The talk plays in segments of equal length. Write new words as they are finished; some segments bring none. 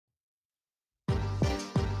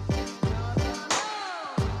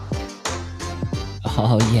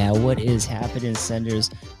Oh, yeah. What is happening, senders?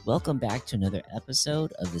 Welcome back to another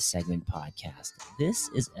episode of the Segment Podcast. This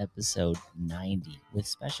is episode 90 with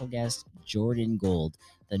special guest Jordan Gold,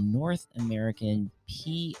 the North American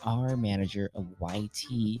PR manager of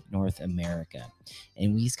YT North America.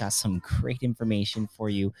 And we've got some great information for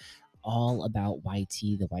you all about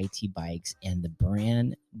YT, the YT bikes, and the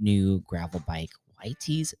brand new gravel bike,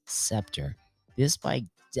 YT's Scepter. This bike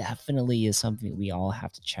definitely is something that we all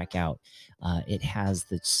have to check out. It has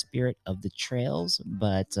the spirit of the trails,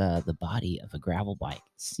 but the body of a gravel bike.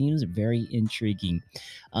 Seems very intriguing.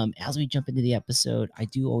 As we jump into the episode, I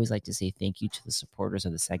do always like to say thank you to the supporters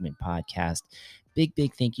of the Segment Podcast. Big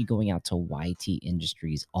thank you going out to YT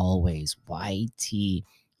Industries, always. YT,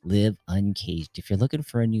 live uncaged. If you're looking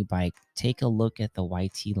for a new bike, take a look at the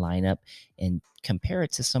YT lineup and compare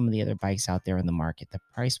it to some of the other bikes out there in the market. The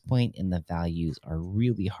price point and the values are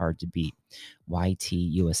really hard to beat. YT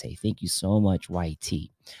USA. Thank you so much, YT.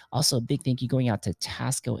 Also, a big thank you going out to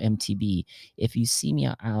Tasco MTB. If you see me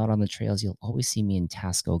out on the trails, you'll always see me in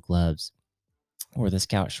Tasco gloves or the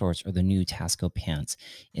Scout shorts or the new Tasco pants.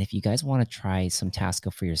 And if you guys want to try some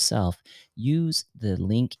Tasco for yourself, use the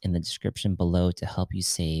link in the description below to help you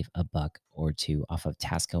save $1 or $2 off of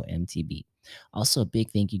Tasco MTB. Also, a big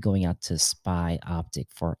thank you going out to Spy Optic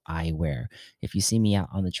for eyewear. If you see me out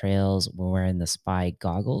on the trails, we're wearing the Spy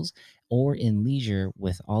goggles, or in leisure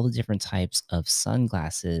with all the different types of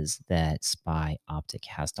sunglasses that Spy Optic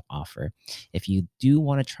has to offer. If you do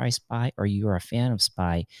want to try Spy or you are a fan of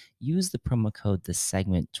Spy, use the promo code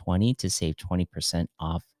TheSegment20 to save 20%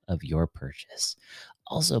 off of your purchase.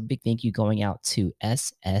 Also, a big thank you going out to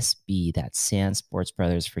SSB, that's Sand Sports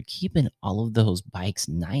Brothers, for keeping all of those bikes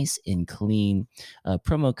nice and clean.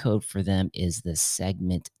 Promo code for them is the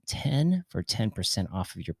Segment10 for 10%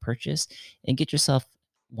 off of your purchase. And get yourself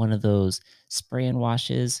one of those spray and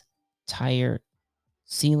washes, tire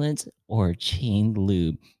sealants, or chain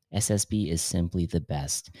lube. SSB is simply the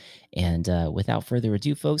best. And without further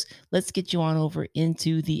ado, folks, let's get you on over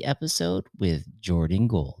into the episode with Jordan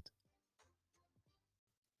Gold.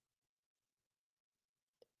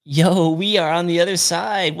 Yo, we are on the other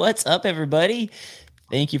side. What's up, everybody?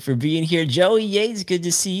 Thank you for being here. Joey Yates, good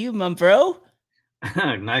to see you, my bro.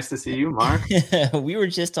 Nice to see you, Mark. We were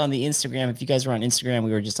just on the Instagram. If you guys were on Instagram, we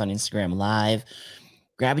were just on Instagram Live,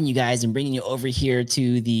 grabbing you guys and bringing you over here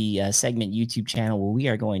to the Segment YouTube channel where we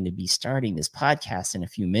are going to be starting this podcast in a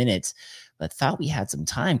few minutes. But thought we had some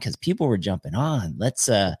time because people were jumping on. Let's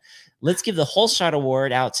give the Whole Shot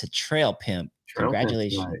Award out to Trail Pimp.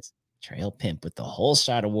 Congratulations. Pimp, nice. Trail Pimp with the Whole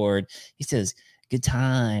Shot Award. He says, "Good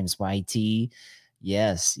times, YT."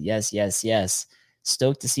 Yes.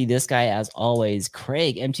 Stoked to see this guy as always.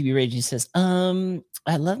 Craig, MTB Raging, says,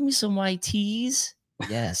 I love me some YTs.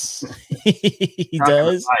 Yes, he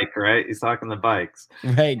does. The bike, right? He's talking the bikes.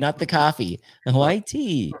 Right, not the coffee.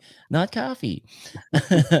 YT, not coffee.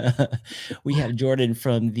 We have Jordan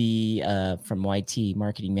from YT,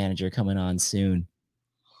 marketing manager, coming on soon.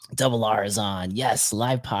 Double R is on. Yes,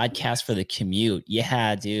 live podcast for the commute.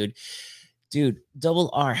 Yeah, dude,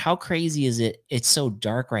 Double R, how crazy is it? It's so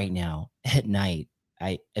dark right now at night.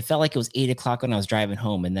 It felt like it was 8 o'clock when I was driving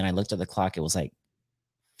home, and then I looked at the clock. It was like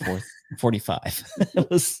 4:45. It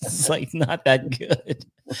was like not that good.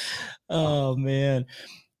 Oh man,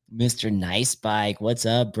 Mr. Nice Bike, what's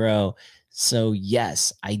up, bro? So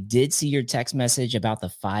yes, I did see your text message about the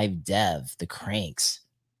 5 Dev, the cranks.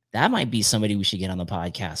 That might be somebody we should get on the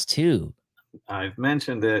podcast too. I've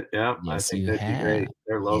mentioned it. Yep. Yes, I think that'd be great.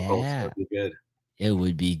 They're local, so it'd be good. It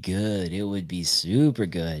would be good. It would be super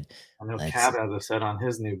good. I know Cab has a set on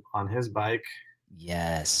his bike.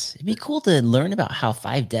 Yes. It'd be cool to learn about how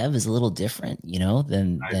 5 Dev is a little different,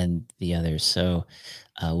 than the others. So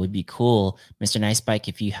would be cool. Mr. Nice Bike,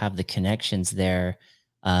 if you have the connections there,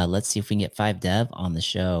 let's see if we can get 5 Dev on the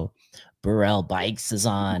show. Burrell Bikes is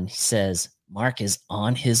on. He says, Mark is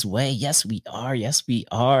on his way. Yes, we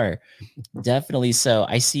are. Definitely so.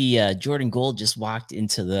 I see Jordan Gold just walked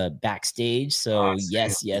into the backstage. So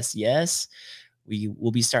yes. We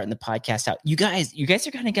will be starting the podcast out. You guys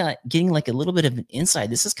are kind of getting like a little bit of an insight.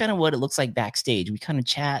 This is kind of what it looks like backstage. We kind of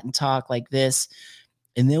chat and talk like this,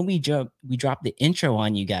 and then we drop the intro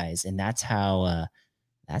on you guys, and that's how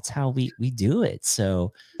we do it.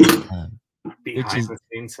 So behind the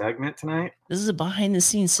scenes segment tonight. This is a behind the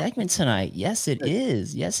scenes segment tonight. Yes, it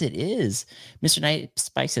is. Mr. Night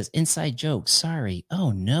Spike says, inside joke. Sorry.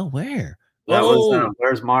 Oh no, where? That was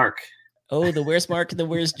where's Mark? Oh, the where's Mark and the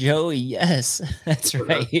where's Joey? Yes, that's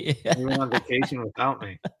right. You went on vacation without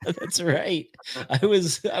me. That's right. I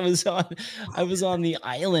was on the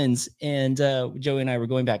islands, and Joey and I were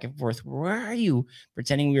going back and forth. Where are you?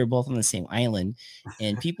 Pretending we were both on the same island,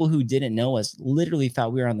 and people who didn't know us literally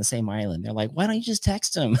thought we were on the same island. They're like, "Why don't you just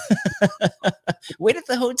text him? Wait at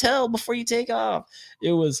the hotel before you take off."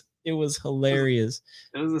 It was hilarious.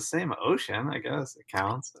 It was the same ocean, I guess. It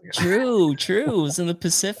counts. True. It was in the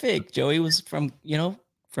Pacific. Joey was from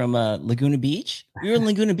Laguna Beach. We were in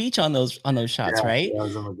Laguna Beach on those shots, Yeah, right? I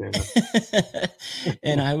was in Laguna.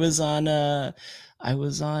 And I was on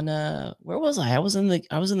where was I? I was in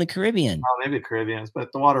the Caribbean. Oh, maybe the Caribbean,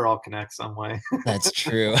 but the water all connects some way. That's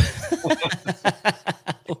true.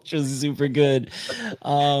 Which was super good.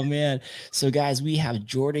 Oh man. So guys, we have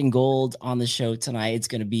Jordan Gold on the show tonight. It's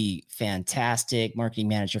going to be fantastic. Marketing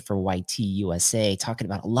manager for YT USA, talking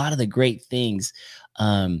about a lot of the great things.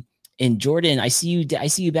 And Jordan, I see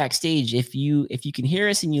you backstage. If you can hear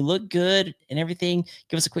us and you look good and everything,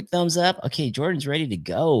 give us a quick thumbs up. Okay, Jordan's ready to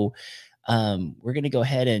go. We're going to go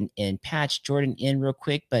ahead and patch Jordan in real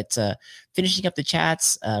quick, but finishing up the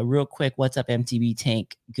chats real quick. What's up, MTB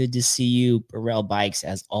Tank? Good to see you. Burrell Bikes,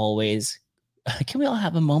 as always. Can we all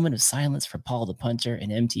have a moment of silence for Paul the Punter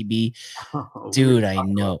and MTB? Dude, I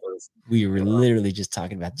know. We were literally just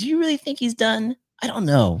talking about, do you really think he's done? I don't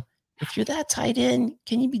know. If you're that tight in,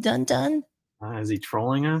 can you be done? Is he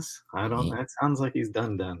trolling us? I don't. That sounds like he's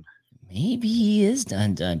done. Maybe he is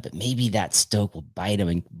done, but maybe that Stoke will bite him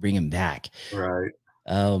and bring him back. Right.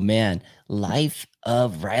 Oh man, Life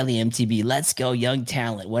of Riley MTB. Let's go, young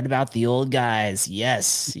talent. What about the old guys?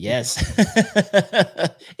 Yes.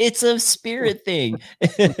 It's a spirit thing.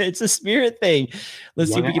 It's a spirit thing.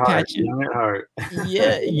 Let's see if we can patch it. Young at heart.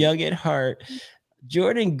 Yeah, young at heart.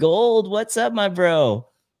 Jordan Gold, what's up, my bro?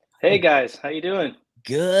 Hey guys, how you doing?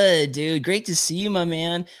 Good, dude. Great to see you, my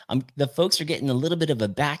man. The folks are getting a little bit of a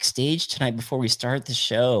backstage tonight before we start the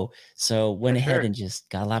show. So went ahead and just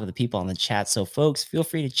got a lot of the people on the chat. So folks, feel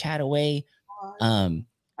free to chat away. I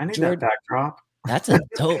need Jordan, that backdrop. That's a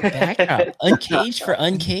dope backdrop. Uncaged for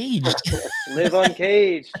uncaged. Live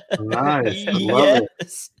uncaged. Nice.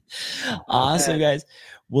 Yes. Awesome, guys.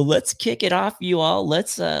 Well, let's kick it off, you all.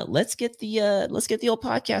 Let's get the old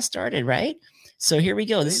podcast started, right? So here we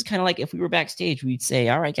go. This is kind of like if we were backstage, we'd say,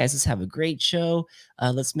 all right, guys, let's have a great show.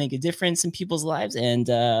 Let's make a difference in people's lives. And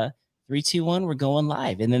 3, 2, 1, we're going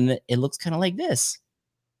live. And then it looks kind of like this.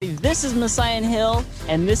 This is Messiah Hill,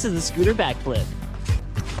 and this is the scooter backflip.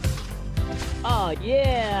 Oh,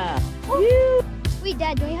 yeah. Woo! Wait,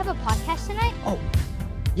 Dad, do we have a podcast tonight? Oh,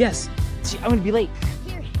 yes. See, I'm going to be late.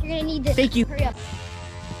 Here, you're going to need this. Thank you. Hurry up.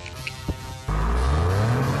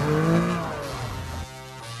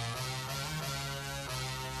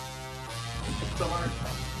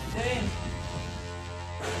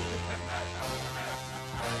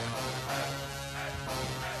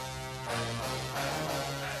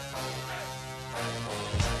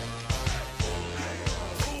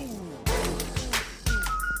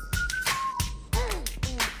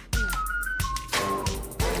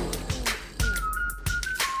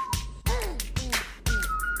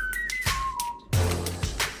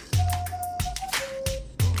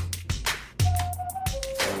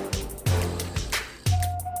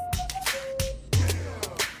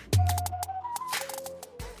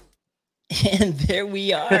 And there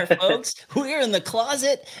we are, folks. We're in the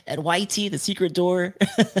closet at YT, the secret door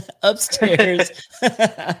upstairs.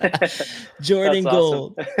 Jordan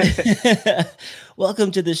Gold.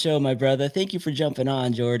 Welcome to the show, my brother. Thank you for jumping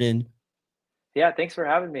on, Jordan. Yeah, thanks for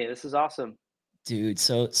having me. This is awesome. Dude,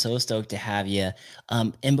 so stoked to have you.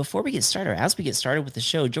 And before we get started, as we get started with the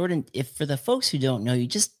show, Jordan, if for the folks who don't know you,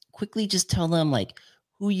 just quickly just tell them like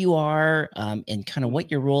who you are and kind of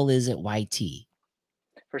what your role is at YT.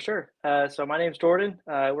 For sure. So my name's Jordan.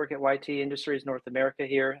 I work at YT Industries North America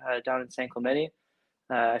here down in San Clemente.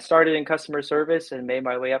 I started in customer service and made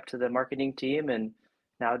my way up to the marketing team, and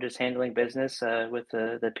now just handling business with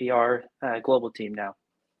the PR global team now.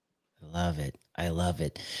 I love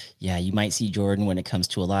it. Yeah, you might see Jordan when it comes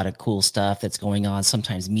to a lot of cool stuff that's going on,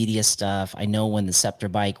 sometimes media stuff. I know when the Scepter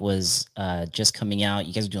bike was just coming out,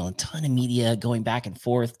 you guys are doing a ton of media going back and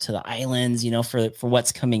forth to the islands, for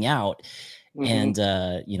what's coming out.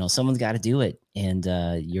 Mm-hmm. And someone's got to do it, and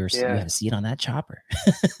you got to see it on that chopper.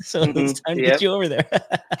 So it's time to get you over there.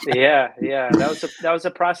 yeah that was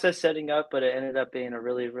a process setting up, but it ended up being a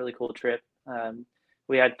really, really cool trip.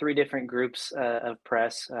 We had 3 different groups of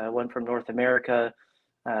press, one from North America,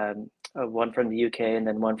 one from the UK, and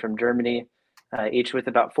then one from Germany, each with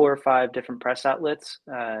about 4 or 5 different press outlets.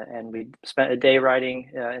 And we spent a day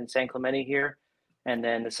riding in San Clemente here. And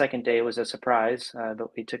then the second day was a surprise,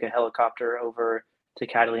 but we took a helicopter over to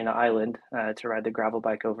Catalina Island to ride the gravel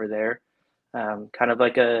bike over there. Kind of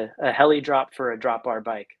like a heli drop for a drop bar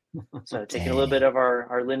bike. So taking a little bit Dang, of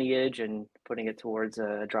our lineage and putting it towards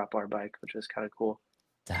a drop bar bike, which was kind of cool.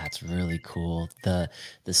 that's really cool. The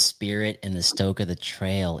spirit and the stoke of the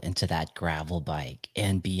trail into that gravel bike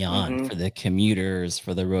and beyond Hmm. for the commuters,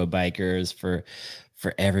 for the road bikers, for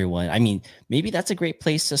everyone. I mean, maybe that's a great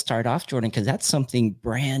place to start off, Jordan, because that's something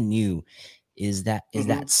brand new. Is Hmm.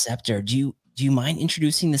 that Scepter? Do you mind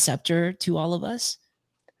introducing the Scepter to all of us?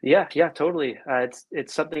 Yeah, totally.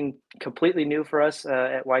 It's something completely new for us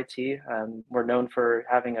at YT. We're known for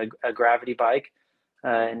having a gravity bike,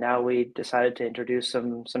 and now we decided to introduce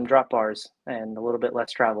some drop bars and a little bit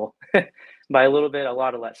less travel. By a little bit, a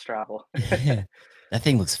lot of less travel. That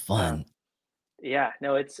thing looks Um, fun. yeah,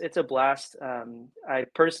 no, it's a blast. I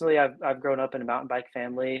personally, I've grown up in a mountain bike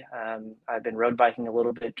family. I've been road biking a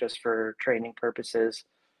little bit just for training purposes.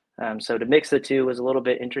 So to mix the two was a little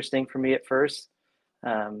bit interesting for me at first,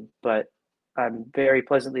 but I'm very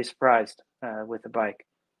pleasantly surprised with the bike.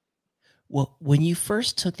 Well, when you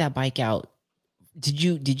first took that bike out, did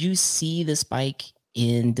you see this bike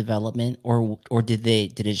in development, or did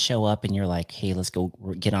it show up and you're like, hey, let's go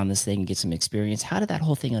get on this thing and get some experience? How did that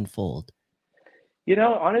whole thing unfold?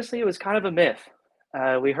 Honestly, it was kind of a myth.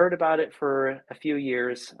 We heard about it for a few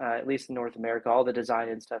years, at least in North America. All the design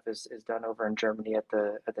and stuff is done over in Germany at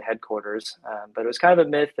the headquarters. But it was kind of a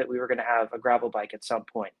myth that we were going to have a gravel bike at some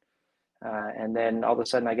point. And then all of a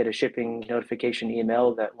sudden, I get a shipping notification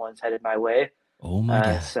email that one's headed my way. Oh my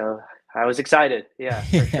god. So I was excited. Yeah,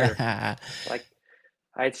 for sure. Like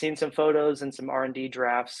I had seen some photos and some R&D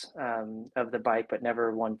drafts of the bike, but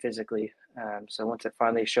never one physically. So once it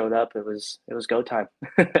finally showed up, it was go time.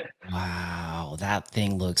 Wow, that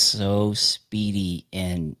thing looks so speedy.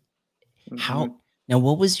 And Hmm. how now,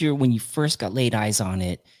 what was your when you first got laid eyes on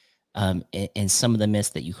it, and some of the myths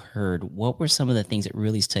that you heard, what were some of the things that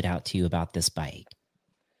really stood out to you about this bike?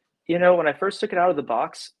 When I first took it out of the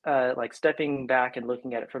box, like stepping back and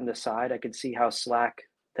looking at it from the side, I could see how slack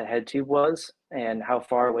the head tube was and how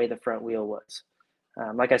far away the front wheel was.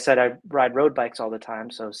 Like I said, I ride road bikes all the time,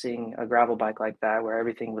 so seeing a gravel bike like that, where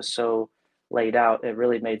everything was so laid out, it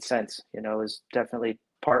really made sense. It was definitely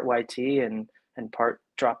part YT and part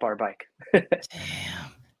drop bar bike.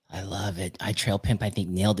 Damn, I love it. I Trail Pimp, I think,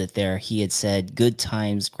 nailed it there. He had said, "Good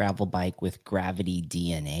times gravel bike with gravity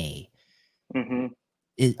DNA." Hmm.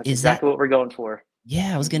 That's Is that? exactly what we're going for.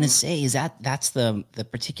 Yeah, I was gonna Hmm. say, that's the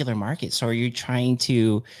particular market. So, are you trying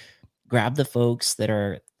to grab the folks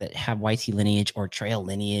that have YT lineage or trail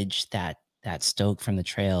lineage, that stoke from the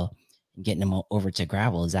trail, and getting them over to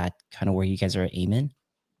gravel? Is that kind of where you guys are aiming?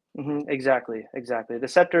 Exactly. The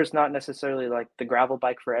Scepter is not necessarily like the gravel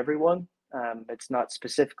bike for everyone. It's not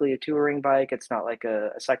specifically a touring bike. It's not like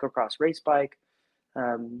a cyclocross race bike,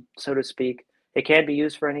 so to speak. It can be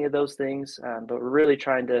used for any of those things, but we're really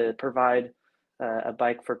trying to provide a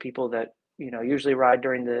bike for people that usually ride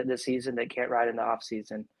during the season that can't ride in the off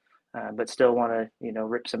season, but still want to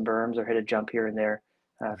rip some berms or hit a jump here and there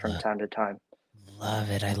from time to time.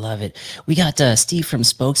 Love it. I love it. We got Steve from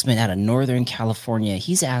Spokesman out of Northern California.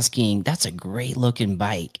 He's asking, that's a great looking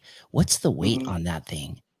bike. What's the weight Hmm. on that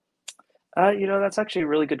thing? That's actually a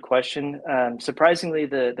really good question. Surprisingly,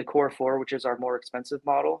 the Core 4, which is our more expensive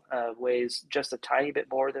model, weighs just a tiny bit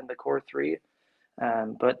more than the Core 3.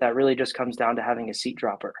 But that really just comes down to having a seat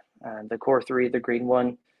dropper. The Core 3, the green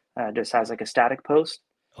one, just has like a static post.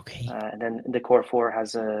 Okay. And then the Core 4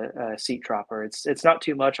 has a seat dropper. It's not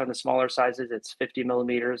too much on the smaller sizes. It's 50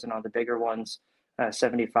 millimeters, and on the bigger ones,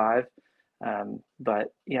 75.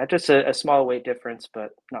 But yeah, just a small weight difference,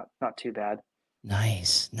 but not too bad.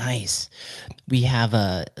 Nice. Nice. We have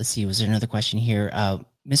let's see, was there another question here?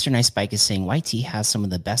 Mr. Nice Bike is saying YT has some of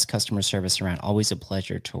the best customer service around. Always a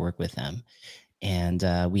pleasure to work with them. And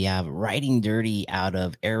we have Riding Dirty out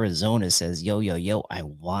of Arizona says, yo, yo, yo, I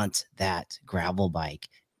want that gravel bike.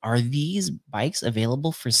 Are these bikes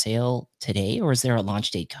available for sale today, or is there a launch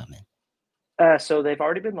date coming? So they've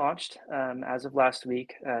already been launched as of last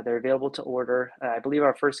week. They're available to order. I believe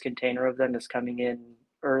our first container of them is coming in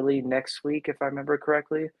early next week, if I remember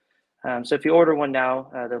correctly. So if you order one now,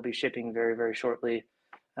 they'll be shipping very, very shortly.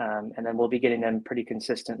 And then we'll be getting them pretty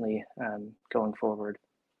consistently going forward.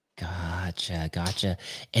 Gotcha, gotcha.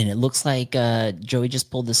 And it looks like Joey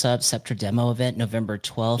just pulled this up. Scepter demo event, November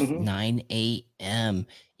 12th, Hmm. 9 a.m.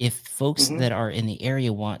 If folks Hmm. that are in the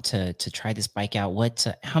area want to try this bike out,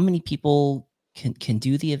 how many people can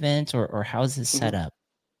do the event, or how is this Hmm. set up?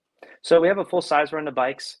 So we have a full size run of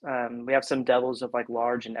bikes. We have some devils of like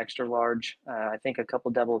large and extra large. I think a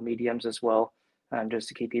couple devil mediums as well. just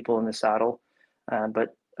to keep people in the saddle.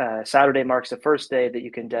 But Saturday marks the first day that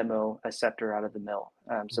you can demo a Scepter out of the mill.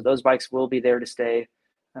 So those bikes will be there to stay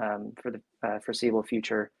for the foreseeable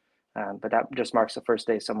future. But that just marks the first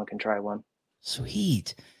day someone can try one.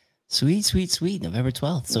 Sweet. November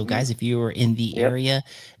 12th. So guys, if you were in the area,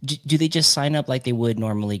 do they just sign up like they would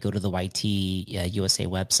normally? Go to the YT USA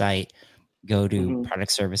website, go to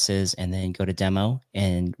product services, and then go to demo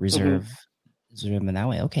and reserve them that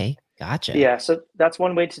way. Okay. Gotcha. Yeah, so that's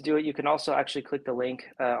one way to do it. You can also actually click the link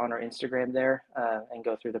on our Instagram there and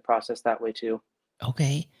go through the process that way too.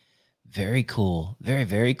 Okay. Very cool. Very,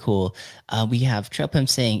 very cool. We have Trail Pimp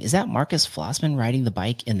saying, is that Marcus Flossman riding the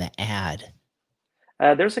bike in the ad?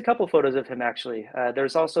 There's a couple photos of him, actually.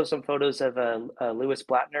 There's also some photos of Lewis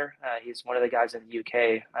Blattner. He's one of the guys in the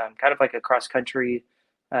UK, kind of like a cross-country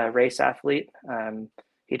race athlete.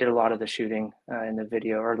 He did a lot of the shooting in the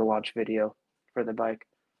video or the launch video for the bike.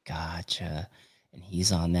 Gotcha. And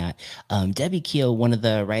he's on that. Debbie Keo, one of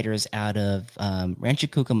the writers out of Rancho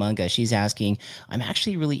Cucamonga, she's asking, I'm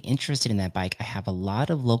actually really interested in that bike. I have a lot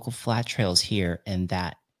of local flat trails here and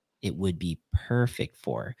that it would be perfect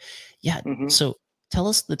for. Yeah. So tell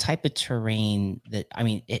us the type of terrain that, I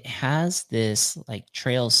mean, it has this like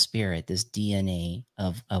trail spirit, this DNA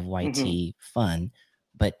of YT fun,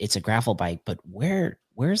 but it's a gravel bike. But where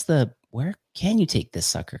can you take this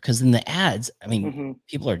sucker? Because in the ads, I mean,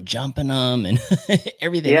 people are jumping them and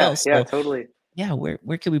everything else. Yeah, totally. Yeah,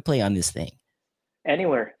 where can we play on this thing?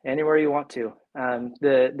 Anywhere you want to.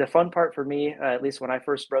 The fun part for me, at least when I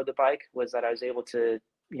first rode the bike, was that I was able to,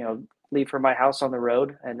 leave from my house on the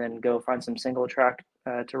road and then go find some single track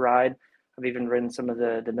to ride. I've even ridden some of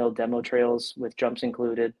the mill demo trails with jumps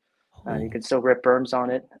included. You can still rip berms on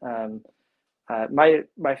it.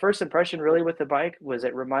 My first impression really with the bike was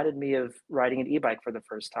it reminded me of riding an e-bike for the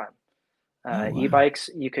first time. E-bikes,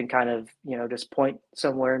 you can kind of, just point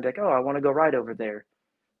somewhere and be like, oh, I want to go ride over there.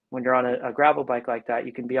 When you're on a gravel bike like that,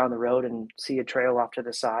 you can be on the road and see a trail off to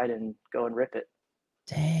the side and go and rip it.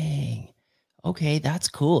 Dang. Okay, that's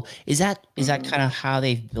cool. Is that kind of how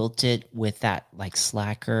they've built it with that like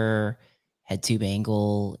slacker head tube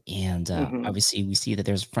angle? And obviously we see that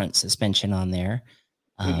there's front suspension on there.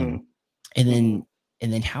 And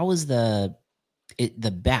then how is the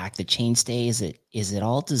back, the chainstay? Is it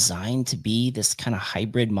all designed to be this kind of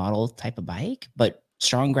hybrid model type of bike, but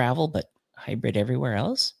strong gravel, but hybrid everywhere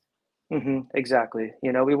else? Exactly.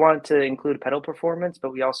 We wanted to include pedal performance,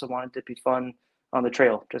 but we also wanted to be fun on the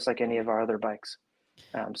trail, just like any of our other bikes.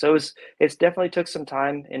 So it's definitely took some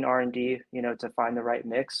time in R&D, to find the right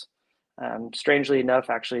mix. Strangely enough,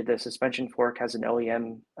 actually, the suspension fork has an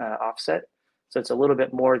OEM offset. So it's a little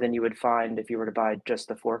bit more than you would find if you were to buy just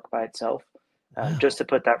the fork by itself, just to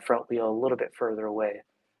put that front wheel a little bit further away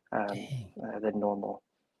than normal.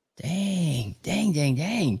 Dang.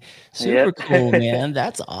 Super cool, man.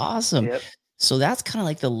 That's awesome. Yep. So that's kind of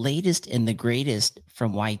like the latest and the greatest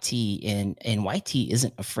from YT, and YT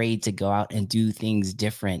isn't afraid to go out and do things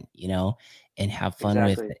different, and have fun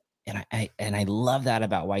with it. And I love that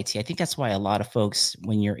about YT. I think that's why a lot of folks,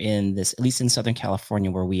 when you're in this, at least in Southern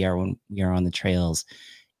California, where we are when we are on the trails,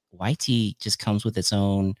 YT just comes with its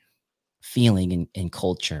own feeling and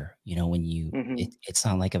culture. When you, it's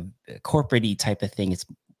not like a corporate-y type of thing. It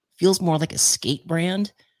feels more like a skate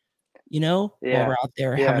brand. While we're out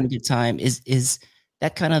there having a good time. Is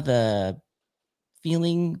that kind of the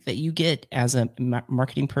feeling that you get as a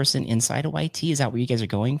marketing person inside of YT? Is that what you guys are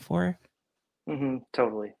going for?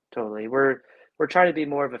 Totally. We're trying to be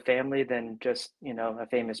more of a family than just, a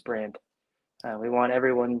famous brand. We want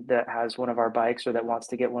everyone that has one of our bikes or that wants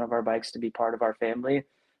to get one of our bikes to be part of our family.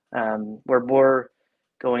 We're more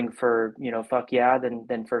going for, fuck yeah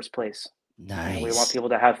than first place. Nice. We want people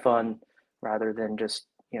to have fun rather than just,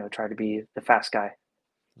 try to be the fast guy.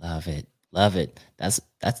 Love it. That's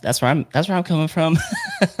where I'm coming from.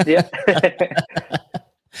 Yeah,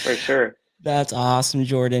 for sure. That's awesome,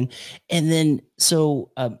 Jordan. And then,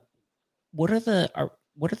 so what are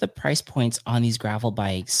the price points on these gravel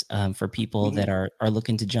bikes for people that are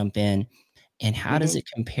looking to jump in, and how does it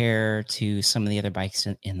compare to some of the other bikes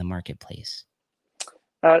in the marketplace?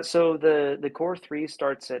 So the Core 3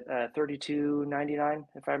 starts at $32.99,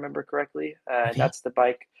 if I remember correctly. Okay. That's the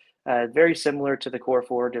bike, very similar to the Core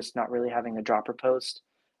 4, just not really having a dropper post.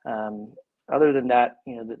 Other than that,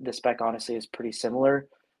 the spec honestly is pretty similar.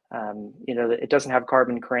 It doesn't have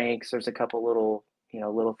carbon cranks. There's a couple little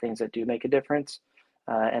things that do make a difference.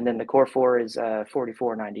 And then the Core 4 is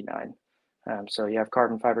 $44.99. So you have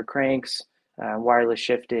carbon fiber cranks, wireless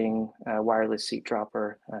shifting, wireless seat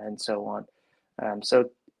dropper, and so on. So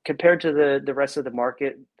compared to the rest of the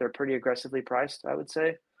market, they're pretty aggressively priced, I would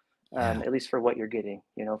say. at least for what you're getting.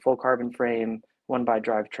 Full carbon frame, 1x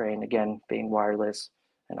drivetrain, again being wireless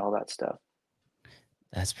and all that stuff.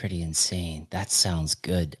 That's pretty insane. That sounds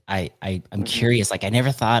good. I'm curious. Like I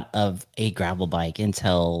never thought of a gravel bike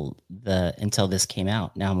until this came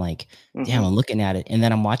out. Now I'm like, damn, I'm looking at it, and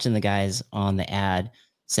then I'm watching the guys on the ad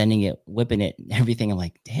sending it, whipping it, and everything. I'm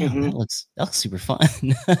like, damn, that looks super fun.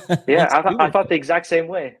 Yeah, I thought the exact same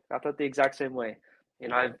way. I've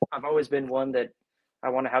always been one that I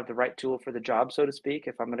want to have the right tool for the job, so to speak.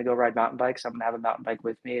 If I'm going to go ride mountain bikes, I'm going to have a mountain bike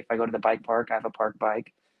with me. If I go to the bike park, I have a park bike.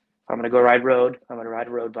 If I'm going to go ride road, I'm going to ride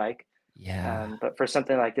a road bike. Yeah. But for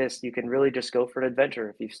something like this, you can really just go for an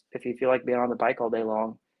adventure. If you feel like being on the bike all day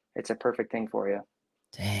long, it's a perfect thing for you.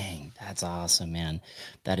 Dang, that's awesome, man.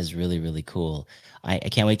 That is really, really cool. I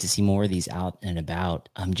can't wait to see more of these out and about.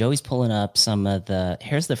 Joey's pulling up some of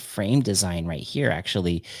here's the frame design right here,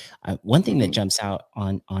 actually. One thing that jumps out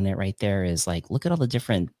on it right there is like, look at all the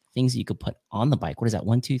different things you could put on the bike. What is that?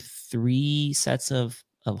 1, 2, 3 sets of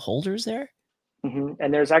holders there?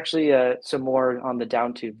 And there's actually some more on the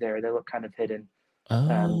down tube there. They look kind of hidden.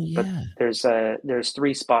 But there's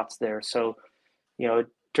 3 spots there. So,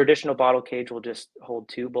 traditional bottle cage will just hold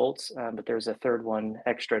 2 bolts, but there's a third one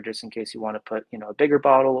extra just in case you want to put, a bigger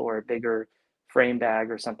bottle or a bigger frame bag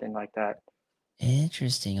or something like that.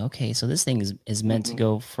 Interesting. Okay, so this thing is meant to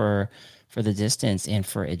go for the distance and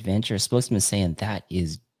for adventure. Spokesman is saying that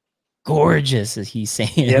is gorgeous, as he's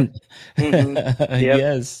saying. Yep.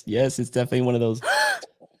 Yes, it's definitely one of those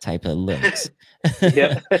type of looks.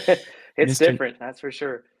 Yep. It's different, that's for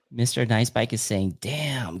sure. Mr. Nice Bike is saying,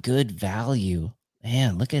 damn, good value.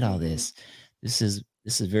 Man, look at all this. This is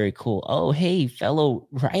very cool. Oh, hey, fellow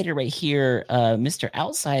rider right here, Mr.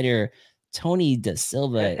 Outsider, Tony Da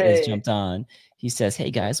Silva has jumped on. He says,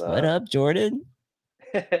 hey guys, what up, Jordan?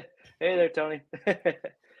 Hey there, Tony.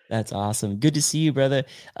 That's awesome. Good to see you, brother.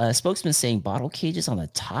 Spokesman saying bottle cages on the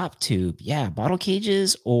top tube. Yeah, bottle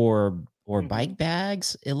cages or bike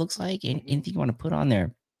bags, it looks like. Anything you want to put on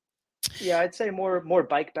there? Yeah, I'd say more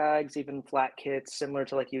bike bags, even flat kits, similar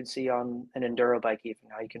to like you'd see on an enduro bike. Even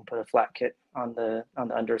how you can put a flat kit on the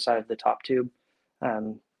underside of the top tube.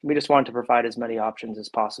 We just wanted to provide as many options as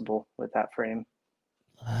possible with that frame.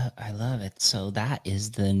 I love it. So that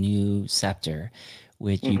is the new Scepter,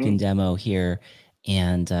 which you can demo here,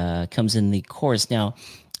 and comes in the course. Now,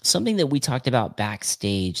 something that we talked about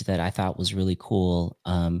backstage that I thought was really cool.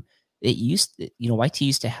 YT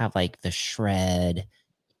used to have like the Shred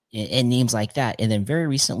and names like that, and then very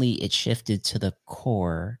recently it shifted to the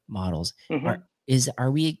core models.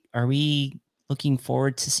 Are we looking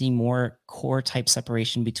forward to seeing more core type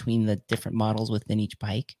separation between the different models within each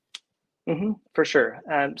bike? For sure.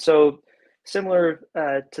 So similar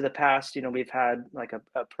to the past, we've had like a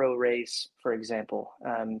pro race, for example,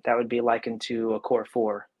 that would be likened to a Core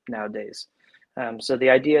 4 nowadays. So the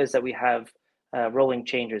idea is that we have rolling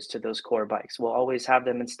changes to those core bikes. We'll always have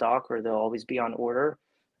them in stock, or they'll always be on order,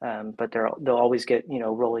 but they'll always get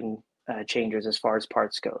rolling changes as far as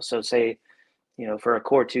parts go. So say, for a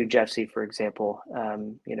Core 2 Jeffsy, for example,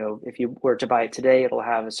 if you were to buy it today, it'll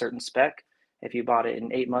have a certain spec. If you bought it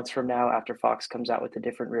in 8 months from now, after Fox comes out with a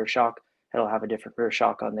different rear shock, it'll have a different rear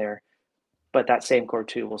shock on there. But that same Core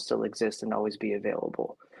 2 will still exist and always be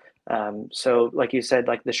available. So like you said,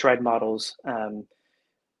 like the Shred models,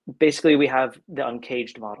 basically we have the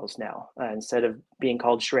uncaged models now. Instead of being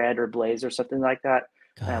called Shred or Blaze or something like that,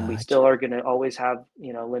 we still are going to always have,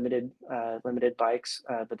 limited bikes,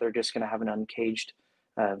 but they're just going to have an uncaged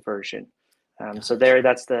version. So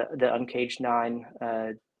that's the uncaged 9.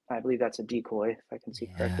 I believe that's a Decoy, if I can see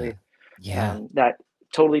correctly. Yeah. That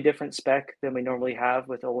totally different spec than we normally have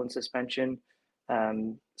with Olin suspension.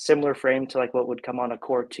 Similar frame to like what would come on a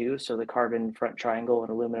Core 2, so the carbon front triangle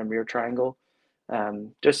and aluminum rear triangle.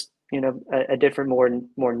 Just a different,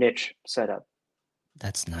 more niche setup.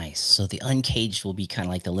 That's nice. So the uncaged will be kind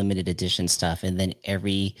of like the limited edition stuff, and then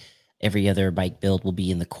every other bike build will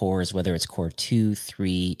be in the cores, whether it's Core 2,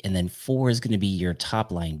 3, and then 4 is going to be your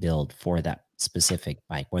top line build for that specific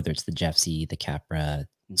bike, whether it's the Jeffsy, the Capra,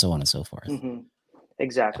 and so on and so forth.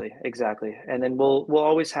 Exactly. And then we'll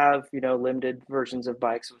always have limited versions of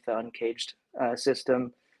bikes with the uncaged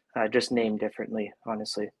system, just named differently,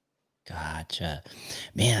 honestly. Gotcha,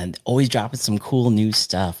 man. Always dropping some cool new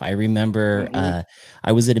stuff. I remember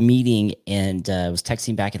I was at a meeting and was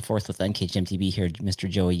texting back and forth with Uncaged MTB here, Mr.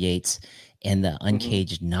 Joey Yates, and the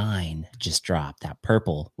Uncaged 9 just dropped, that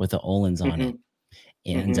purple with the Olins on it.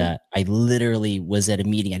 And I literally was at a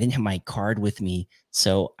meeting. I didn't have my card with me,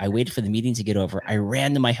 so I waited for the meeting to get over. I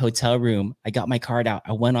ran to my hotel room. I got my card out.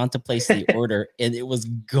 I went on to place the order, and it was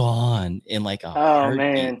gone in like a heartbeat.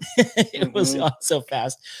 Man. It was gone so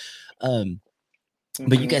fast.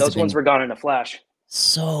 But you guys those have been ones were gone in a flash.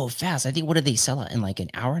 so fast. I think, what did they sell out in like an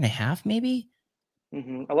hour and a half, maybe?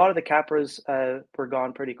 A lot of the Capras were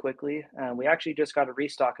gone pretty quickly. We actually just got a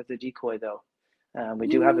restock of the decoy, though. We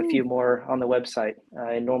do have a few more on the website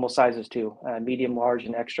in normal sizes too, medium, large,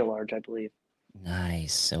 and extra large, I believe.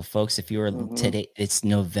 Nice. So, folks, if you are today, it's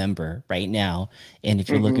November right now, and if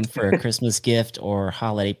you're looking for a Christmas gift or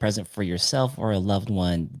holiday present for yourself or a loved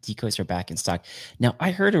one, decoys are back in stock. Now,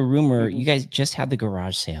 I heard a rumor you guys just had the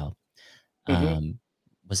garage sale.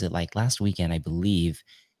 Was it like last weekend, I believe?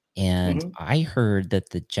 And I heard that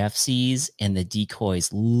the Jeffsies and the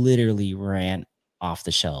decoys literally ran off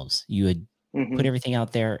the shelves. You had put everything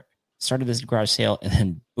out there, started this garage sale, and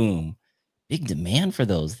then boom, big demand for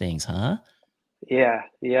those things, huh? Yeah.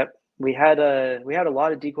 Yep. We had a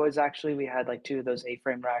lot of decoys actually. We had like 2 of those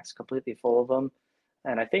A-frame racks completely full of them,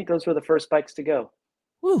 and I think those were the first bikes to go.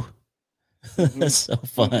 Woo! That's so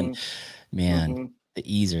fun, man. The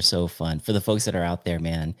E's are so fun for the folks that are out there,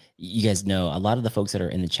 man. You guys know a lot of the folks that are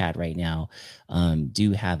in the chat right now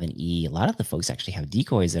do have an E. A lot of the folks actually have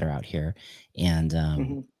decoys that are out here,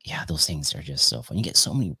 and yeah, those things are just so fun. You get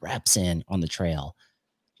so many reps in on the trail.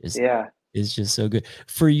 It's just so good.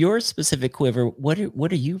 For your specific quiver, what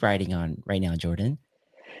are you riding on right now, Jordan?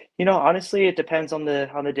 Honestly, it depends on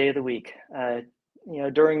the day of the week.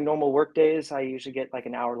 During normal work days, I usually get like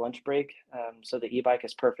an hour lunch break. So the e-bike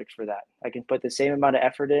is perfect for that. I can put the same amount of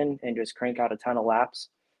effort in and just crank out a ton of laps,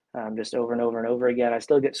 just over and over and over again. I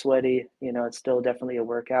still get sweaty, it's still definitely a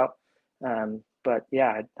workout. But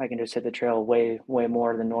yeah, I can just hit the trail way, way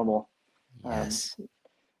more than normal. Yes.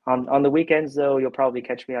 On the weekends, though, you'll probably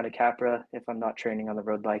catch me on a Capra if I'm not training on the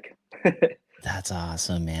road bike. That's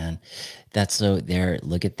awesome, man. That's so there.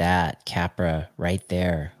 Look at that Capra right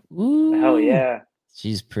there. Ooh. Oh yeah.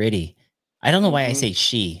 She's pretty. I don't know why I say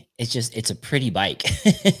she. It's a pretty bike.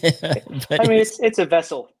 But I mean, it's a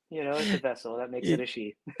vessel. It's a vessel that makes it a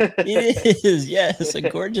she. It is, yes, a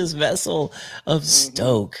gorgeous vessel of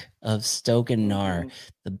Stoke and Gnar.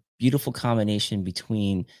 The beautiful combination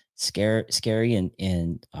between scary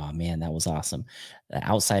and oh man, that was awesome. The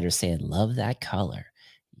outsider saying, "Love that color."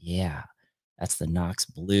 Yeah. That's the Nox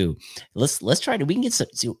Blue. Let's try to. We can get some.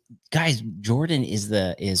 So guys, Jordan is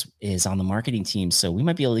on the marketing team, so we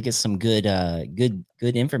might be able to get some good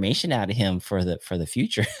information out of him for the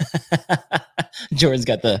future. Jordan's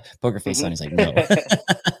got the poker face on. He's like, no.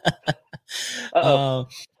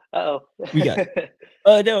 We got.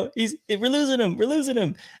 Oh no, we're losing him. We're losing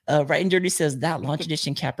him. Right and Dirty says that launch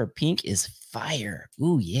edition Capra Pink is fire.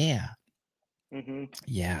 Ooh yeah.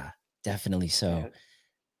 Yeah, definitely so. Yeah.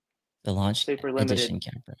 The launch edition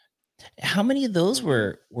Capra. How many of those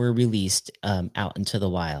were released out into the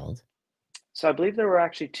wild? So I believe there were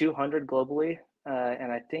actually 200 globally,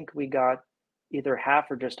 and I think we got either half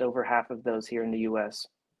or just over half of those here in the U.S.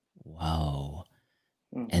 Wow.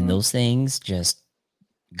 And those things just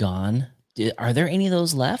gone? Are there any of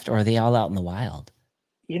those left, or are they all out in the wild?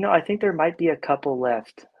 I think there might be a couple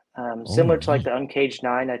left. Similar to like the Uncaged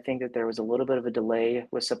 9, I think that there was a little bit of a delay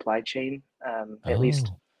with supply chain, at least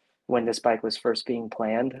when this bike was first being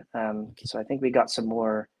planned. So I think we got some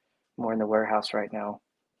more in the warehouse right now.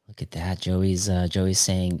 Look at that. Joey's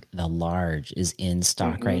saying the large is in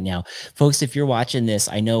stock right now. Folks, if you're watching this,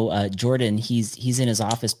 I know Jordan, he's in his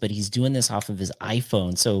office, but he's doing this off of his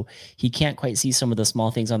iPhone. So he can't quite see some of the small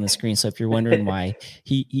things on the screen. So if you're wondering why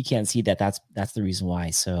he can't see that, that's the reason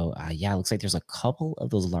why. So yeah, it looks like there's a couple of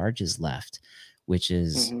those larges left, which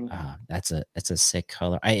is that's a sick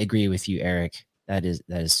color. I agree with you, Eric. That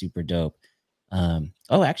is super dope.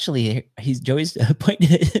 Actually, Joey's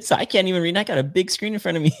pointing. So I can't even read. I got a big screen in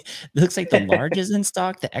front of me. It looks like the large is in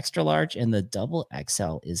stock, the extra large, and the double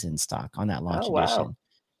XL is in stock on that launch edition. Wow.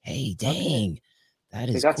 Hey, dang, that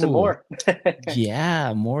is. We got some more.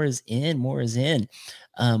 Yeah, more is in.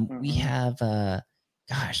 We have.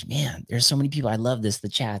 Gosh, man, there's so many people. I love this. The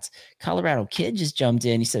chats. Colorado Kid just jumped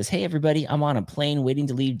in. He says, "Hey, everybody, I'm on a plane waiting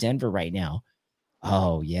to leave Denver right now."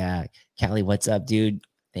 Oh, yeah. Callie, what's up, dude?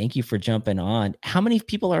 Thank you for jumping on. How many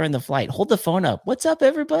people are in the flight? Hold the phone up. What's up,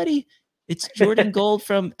 everybody? It's Jordan Gold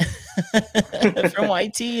from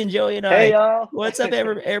YT and Joey and I. Hey, y'all. What's up,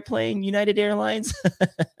 airplane, United Airlines?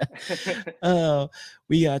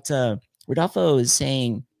 We got Rodolfo is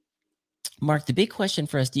saying, Mark, the big question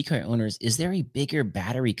for us decoy owners, is there a bigger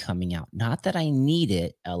battery coming out? Not that I need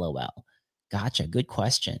it, LOL. Gotcha. Good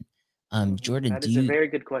question. Jordan, that is a very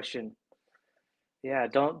good question. Yeah,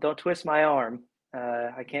 don't twist my arm.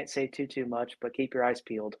 I can't say too much, but keep your eyes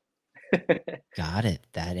peeled. Got it.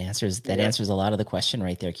 That answers a lot of the question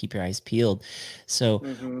right there. Keep your eyes peeled. So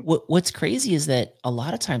what's crazy is that a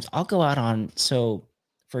lot of times I'll go out on, so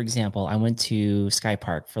for example, I went to Sky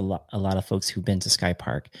Park for a lot of folks who've been to Sky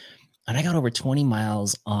Park, and I got over 20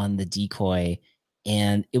 miles on the Decoy,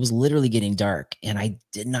 and it was literally getting dark, and I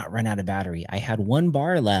did not run out of battery. I had 1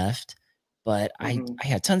 bar left, but I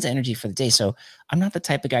had tons of energy for the day. So I'm not the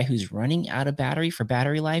type of guy who's running out of battery for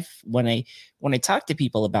battery life. When I talk to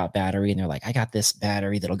people about battery and they're like, I got this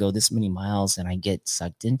battery that'll go this many miles, and I get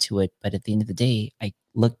sucked into it. But at the end of the day, I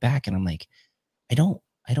look back and I'm like, I don't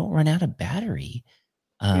run out of battery.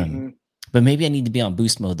 But maybe I need to be on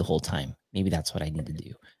boost mode the whole time. Maybe that's what I need to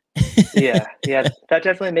do. Yeah, that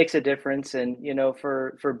definitely makes a difference. And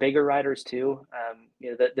for bigger riders too,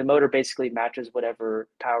 the motor basically matches whatever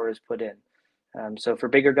power is put in. So for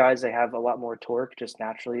bigger guys, they have a lot more torque just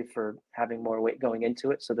naturally for having more weight going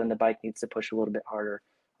into it. So then the bike needs to push a little bit harder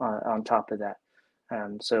on top of that.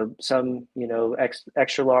 So some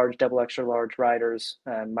extra large, double extra large riders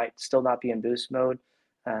might still not be in boost mode,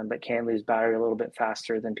 but can lose battery a little bit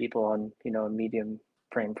faster than people on a medium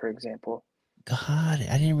frame, for example. God,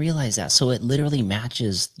 I didn't realize that. So it literally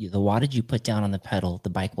matches the wattage you put down on the pedal. The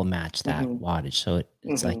bike will match that wattage. So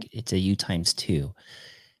it's like it's a U times 2.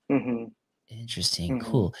 Interesting.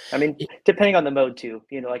 Cool. I mean, depending on the mode too,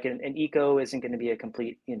 like an eco isn't going to be a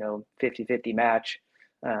complete 50-50 match.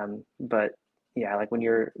 But yeah, like when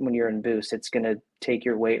you're in boost, it's going to take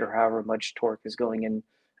your weight or however much torque is going in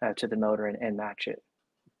to the motor and match it.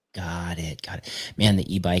 Got it. Man,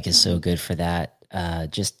 the e-bike is so good for that.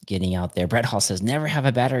 Just getting out there. Brett Hall says, never have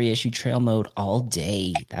a battery issue, trail mode all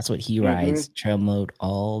day. That's what he rides, trail mode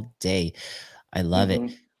all day. I love it.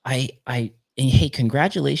 And hey,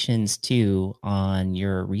 congratulations too on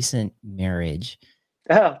your recent marriage.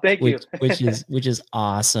 Oh, thank you. which is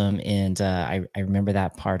awesome. And I remember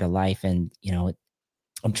that part of life. And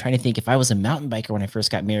I'm trying to think, if I was a mountain biker when I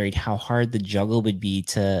first got married, how hard the juggle would be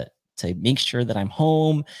to make sure that I'm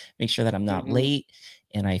home, make sure that I'm not late.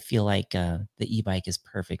 And I feel like the e-bike is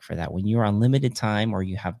perfect for that. When you're on limited time or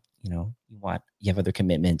you have, you have other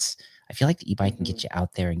commitments, I feel like the e-bike can get you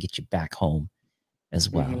out there and get you back home as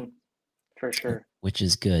well. For sure. Which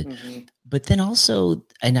is good. But then also,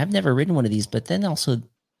 and I've never ridden one of these, but then also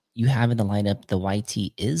you have in the lineup the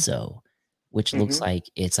YT Izzo, which looks like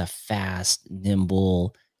it's a fast,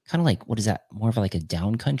 nimble, kind of like, what is that? More of like a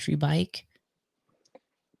downcountry bike?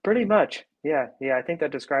 Pretty much. Yeah. I think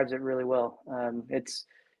that describes it really well. It's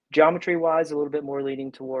geometry wise a little bit more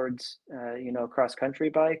leaning towards, a cross country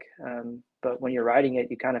bike. But when you're riding it,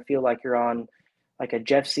 you kind of feel like you're on like a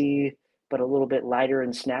Jeffsy, but a little bit lighter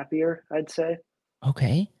and snappier, I'd say.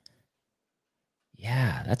 Okay.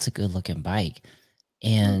 Yeah, that's a good looking bike.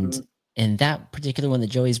 And that particular one that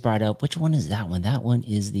Joey's brought up, which one is that one? That one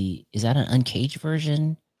is that an uncaged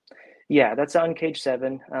version? Yeah, that's the Uncaged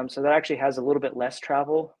 7. So that actually has a little bit less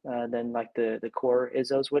travel than like the core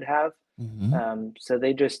Izzos would have. So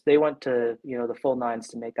they went to the full nines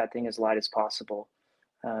to make that thing as light as possible.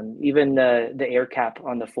 Even the air cap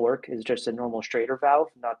on the fork is just a normal straighter valve,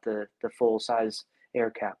 not the full size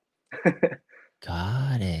air cap.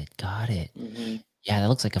 Got it. Yeah, that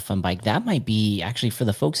looks like a fun bike. That might be actually for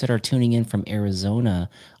the folks that are tuning in from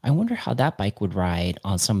Arizona. I wonder how that bike would ride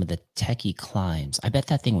on some of the techie climbs. I bet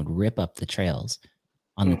that thing would rip up the trails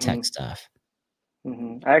on the tech stuff.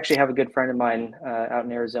 I actually have a good friend of mine out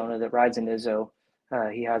in Arizona that rides an Izzo.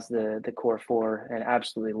 He has the Core 4 and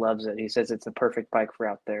absolutely loves it. He says it's the perfect bike for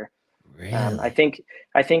out there. Really? I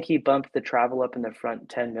think he bumped the travel up in the front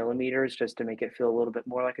 10 millimeters just to make it feel a little bit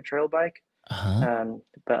more like a trail bike.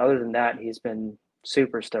 But other than that, he's been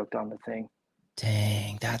super stoked on the thing.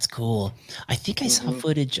 Dang, that's cool. I think I saw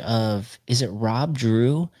footage of, is it Rob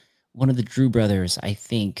Drew? One of the Drew brothers, I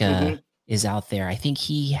think, is out there. I think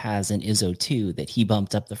he has an Izzo too that he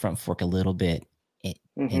bumped up the front fork a little bit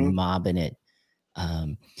and mobbing it.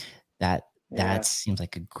 That seems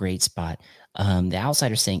like a great spot. The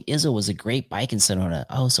outsider saying Izzo was a great bike in Sedona.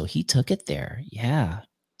 Oh, so he took it there. Yeah.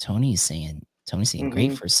 Tony's saying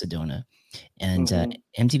great for Sedona. And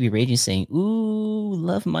MTB Raging saying, ooh,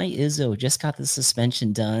 love my Izzo. Just got the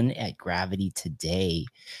suspension done at Gravity today.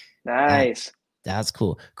 Nice. That's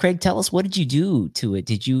cool. Craig, tell us, what did you do to it?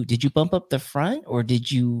 Did you bump up the front, or did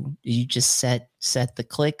you just set the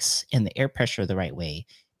clicks and the air pressure the right way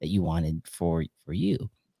that you wanted for you?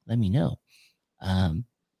 Let me know.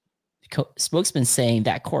 Spokesman saying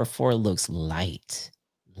that Core 4 looks light.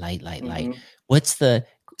 What's the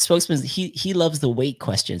spokesman? He loves the weight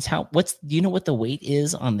questions. Do you know what the weight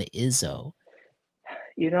is on the Izzo?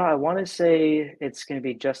 I want to say it's going to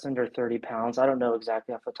be just under 30 pounds. I don't know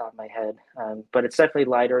exactly off the top of my head, but it's definitely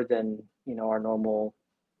lighter than our normal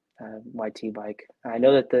YT bike. I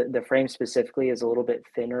know that the frame specifically is a little bit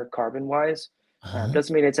thinner carbon wise,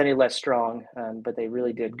 Doesn't mean it's any less strong, but they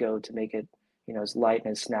really did go to make it, as light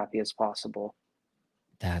and as snappy as possible.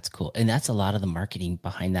 That's cool. And that's a lot of the marketing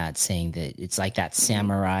behind that, saying that it's like that Mm-hmm.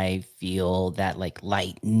 samurai feel, that like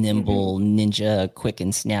light, nimble, ninja, quick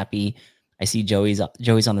and snappy. I see Joey's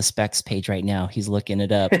on the specs page right now. He's looking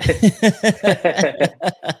it up.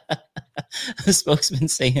 The spokesman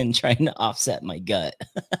saying, trying to offset my gut.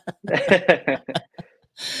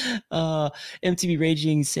 MTB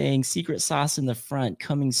Raging saying, secret sauce in the front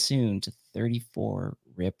coming soon to 34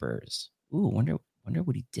 rippers. Ooh, wonder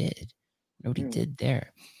what he did. What he did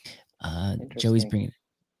there. Joey's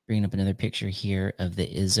bringing up another picture here of the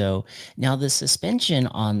Izzo. Now the suspension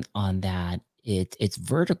on that, it's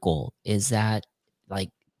vertical. Is that like,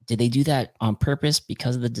 did they do that on purpose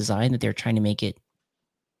because of the design, that they're trying to make it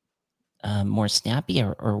more snappy,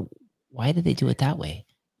 or why did they do it that way?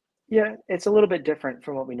 Yeah, it's a little bit different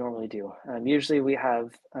from what we normally do. Usually we have,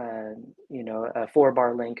 a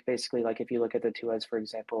 4-bar link. Basically, like if you look at the 2S, for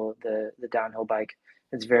example, the downhill bike,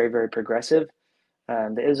 it's very, very progressive.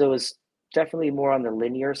 The Izzo is definitely more on the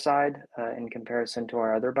linear side in comparison to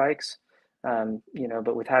our other bikes.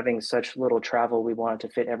 But with having such little travel, we wanted to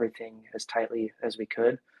fit everything as tightly as we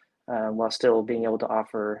could, while still being able to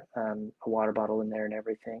offer a water bottle in there and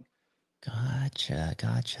everything. Gotcha.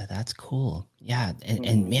 That's cool. Yeah,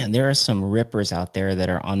 and man, there are some rippers out there that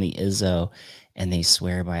are on the Izzo, and they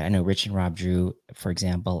swear by it. I know Rich and Rob Drew, for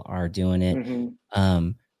example, are doing it.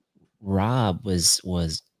 Rob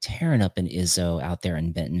was tearing up an Izzo out there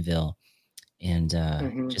in Bentonville, and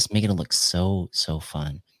just making it look so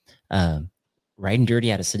fun. Riding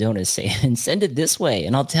Dirty out of Sedona is saying, send it this way,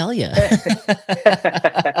 and I'll tell you.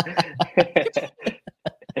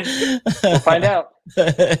 We'll find out.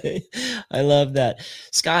 I love that.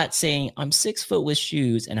 Scott saying, I'm 6 foot with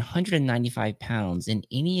shoes and 195 pounds. In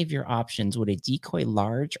any of your options, would a Decoy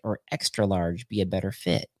large or extra large be a better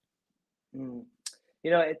fit?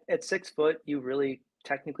 At 6 foot, you really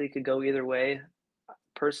technically could go either way.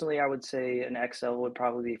 Personally, I would say an XL would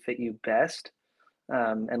probably fit you best,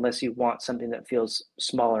 unless you want something that feels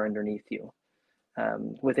smaller underneath you.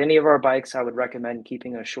 With any of our bikes, I would recommend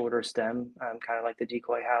keeping a shorter stem, kind of like the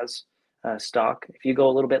Decoy has stock. If you go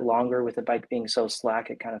a little bit longer with the bike being so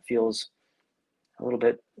slack, it kind of feels a little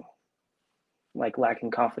bit like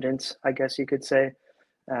lacking confidence, I guess you could say.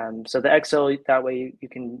 So the XL, that way you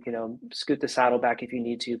can, scoot the saddle back if you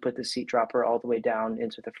need to, put the seat dropper all the way down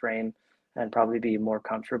into the frame and probably be more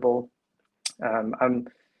comfortable. I'm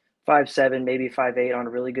 5'7", maybe 5'8" on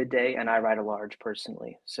a really good day, and I ride a large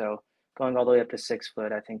personally. So going all the way up to 6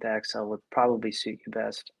 foot, I think the XL would probably suit you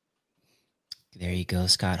best. There you go,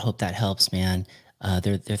 Scott. Hope that helps, man.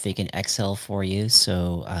 They're thinking XL for you.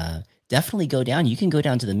 So definitely go down. You can go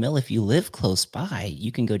down to the mill if you live close by.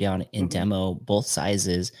 You can go down and demo both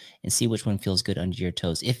sizes and see which one feels good under your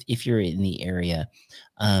toes if you're in the area.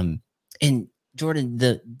 And Jordan,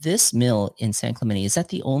 this mill in San Clemente, is that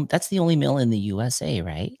that's the only mill in the USA,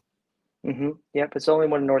 right? Yep, it's the only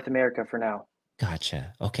one in North America for now.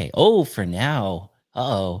 Gotcha. Okay. Oh, for now.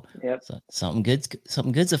 Uh-oh. Yep. So, something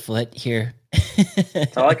good's afoot here.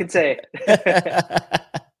 That's all I can say.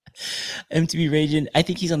 MTB Raging, I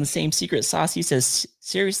think he's on the same secret sauce. He says,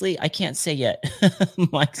 seriously, I can't say yet.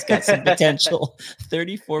 Mike's got some potential.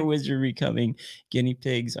 34 wizardry coming. Guinea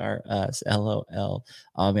pigs are us. LOL.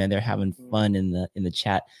 Oh man, they're having fun in the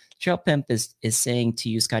chat. Trail Pimp is saying to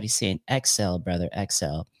you, Scotty, saying XL, brother,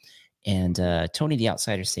 XL. And Tony the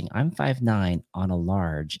Outsider saying, I'm 5'9" on a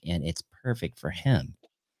large, and it's perfect for him.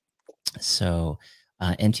 So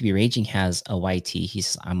MTB Raging has a YT. He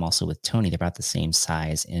says, I'm also with Tony. They're about the same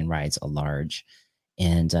size and rides a large.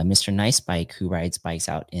 And Mr. Nice Bike, who rides bikes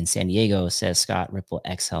out in San Diego, says, Scott, Ripple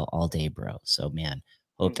XL all day, bro. So, man,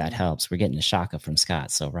 hope that helps. We're getting a shaka from Scott.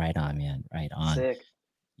 So right on, man. Right on. Sick.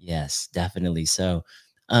 Yes, definitely. So,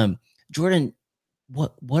 Jordan,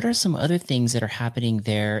 what are some other things that are happening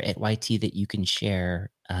there at YT that you can share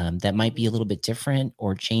that might be a little bit different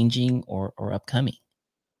or changing or upcoming?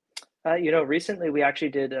 Recently we actually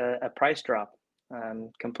did a price drop,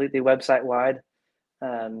 completely website wide.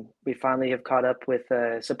 We finally have caught up with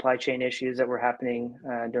supply chain issues that were happening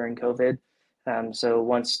during COVID. So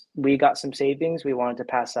once we got some savings, we wanted to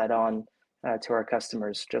pass that on to our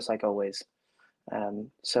customers, just like always.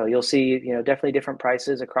 So you'll see, definitely different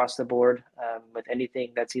prices across the board with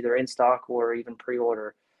anything that's either in stock or even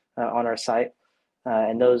pre-order on our site.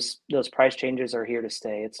 And those price changes are here to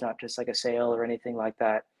stay. It's not just like a sale or anything like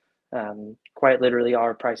that. Quite literally,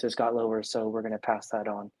 our prices got lower, so we're going to pass that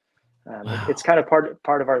on. Wow. It's kind of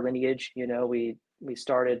part of our lineage. We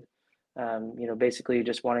started, basically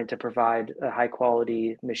just wanting to provide a high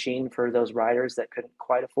quality machine for those riders that couldn't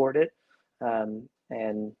quite afford it.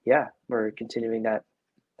 And yeah, we're continuing that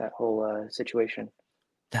whole situation.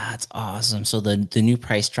 That's awesome. So the new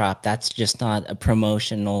price drop, that's just not a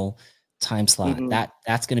promotional time slot. Mm-hmm.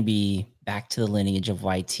 That's going to be back to the lineage of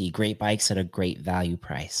YT. Great bikes at a great value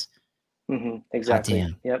price. Mm-hmm. Exactly.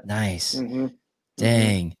 Damn. Yep. Nice. Mm-hmm.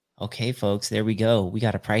 Dang. Mm-hmm. Okay, folks, there we go. We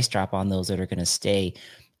got a price drop on those that are going to stay.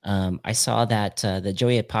 I saw that that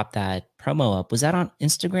Joey had popped that promo up. Was that on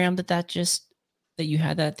Instagram that you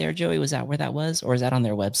had that there, Joey? Was that where that was? Or is that on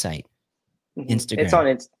their website? Mm-hmm.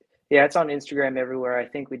 Instagram. It's on Instagram everywhere. I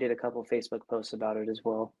think we did a couple Facebook posts about it as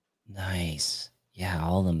well. Nice. Yeah,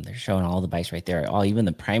 all of them. They're showing all the bikes right there. Oh, even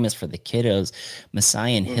the Primus for the kiddos.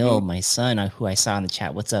 Messiah and Hill, my son, who I saw in the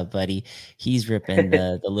chat. What's up, buddy? He's ripping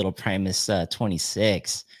the little Primus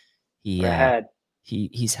 26.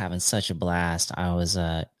 He's having such a blast.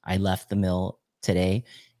 I left the mill today,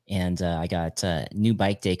 and I got a new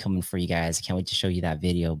bike day coming for you guys. I can't wait to show you that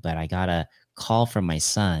video. But I got a call from my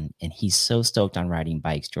son, and he's so stoked on riding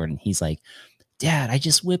bikes, Jordan. He's like, Dad, I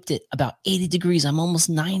just whipped it about 80 degrees. I'm almost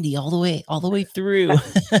 90 all the way through.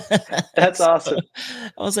 That's awesome.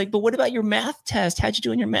 I was like, but what about your math test? How'd you do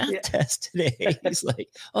on your math test today? He's like,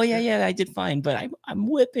 oh yeah, I did fine, but I'm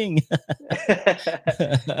whipping.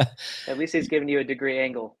 At least he's giving you a degree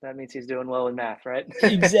angle. That means he's doing well in math, right?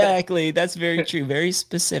 Exactly. That's very true. Very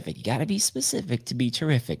specific. You got to be specific to be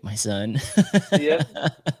terrific, my son. Yep.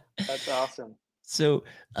 That's awesome. So,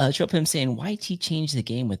 Chopin saying, YT changed the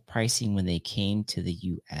game with pricing when they came to the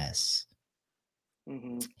US.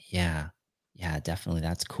 Mm-hmm. Yeah, definitely.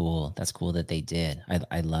 That's cool. That's cool that they did.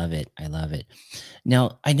 I love it. I love it.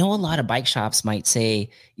 Now, I know a lot of bike shops might say,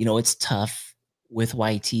 it's tough with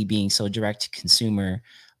YT being so direct to consumer.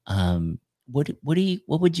 What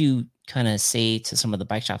would you kind of say to some of the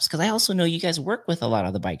bike shops? Because I also know you guys work with a lot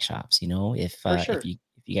of the bike shops. If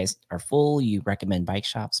you guys are full, you recommend bike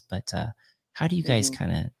shops, but how do you guys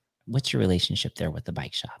what's your relationship there with the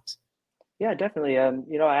bike shops? Yeah, definitely. I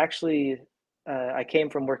came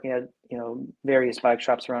from working at, various bike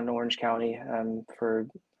shops around Orange County for,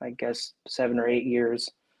 I guess, 7 or 8 years,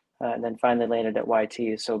 and then finally landed at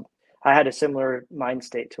YT. So I had a similar mind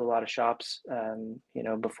state to a lot of shops,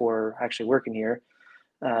 before actually working here.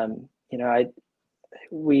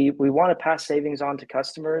 We want to pass savings on to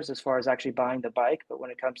customers as far as actually buying the bike, but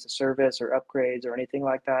when it comes to service or upgrades or anything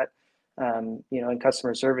like that, in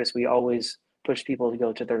customer service, we always push people to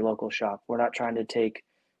go to their local shop. We're not trying to take,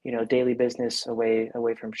 daily business away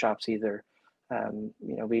from shops either.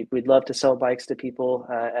 We'd love to sell bikes to people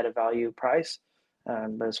at a value price,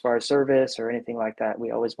 but as far as service or anything like that,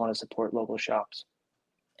 we always want to support local shops.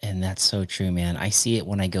 And that's so true, man. I see it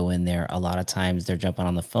when I go in there. A lot of times they're jumping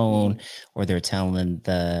on the phone or they're telling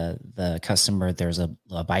the customer there's a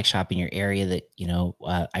bike shop in your area that,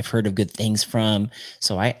 I've heard of good things from.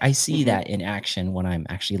 So I see that in action when I'm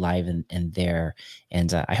actually live and there.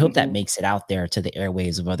 And I hope that makes it out there to the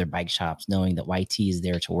airwaves of other bike shops, knowing that YT is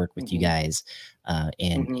there to work with you guys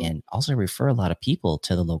and also refer a lot of people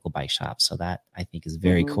to the local bike shop. So that I think is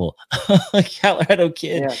very cool. Colorado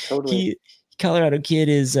Kid. Yeah, totally. Colorado Kid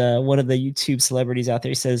is one of the YouTube celebrities out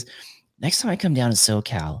there. He says, next time I come down to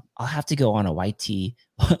SoCal, I'll have to go on a YT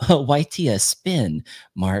spin.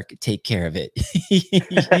 Mark, take care of it.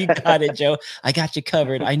 You got it, Joe. I got you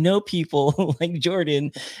covered. I know people like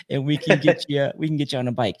Jordan, and we can get you on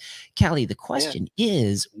a bike. Callie, the question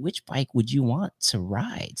is, which bike would you want to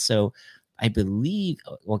ride? So I believe,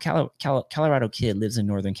 Colorado Kid lives in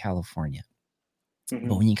Northern California.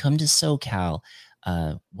 But when you come to SoCal,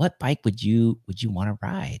 what bike would you want to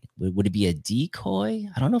ride? Would it be a Decoy?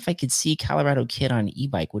 I don't know if I could see Colorado Kid on an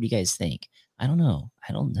e-bike. What do you guys think? I don't know.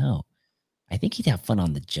 I think he'd have fun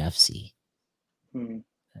on the Jeffsy.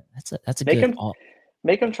 That's a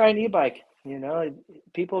make him try an e-bike.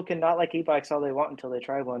 People can not like e-bikes all they want until they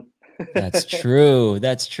try one. That's true.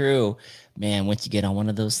 That's true, man. Once you get on one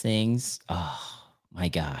of those things, oh my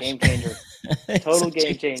gosh, game changer. Total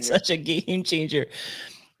game changer. Such a game changer.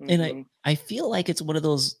 And I feel like it's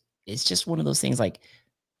just one of those things. Like,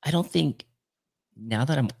 I don't think now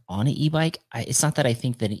that I'm on an e-bike, it's not that I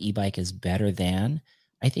think that an e-bike is better than,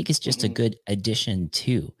 I think it's just a good addition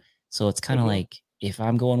too. So it's kind of like, if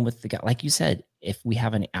I'm going with the guy, like you said, if we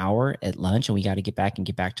have an hour at lunch and we got to get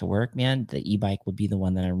back to work, man, the e-bike would be the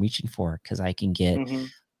one that I'm reaching for, because I can get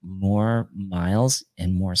more miles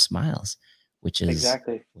and more smiles, which is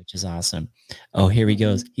awesome. Oh, here he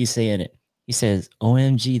goes. He's saying it. He says,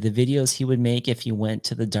 OMG, the videos he would make if he went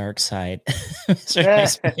to the dark side. Mr.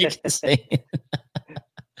 Nice Mike is saying.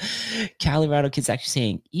 Colorado Kid's actually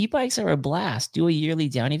saying, e-bikes are a blast. Do a yearly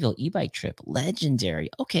Downeyville e-bike trip. Legendary.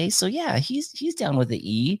 Okay, so yeah, he's down with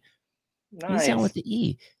the E. Nice. He's down with the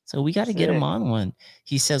E. So we got to get him Sick. on one.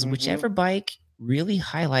 He says, whichever bike really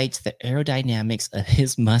highlights the aerodynamics of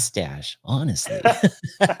his mustache, honestly.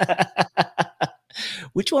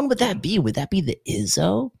 Which one would that be? Would that be the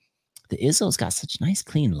Izzo? The Izzo's got such nice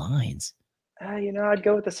clean lines. I'd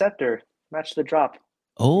go with the Scepter. Match the drop.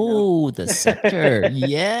 Oh, the Scepter.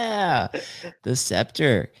 Yeah. The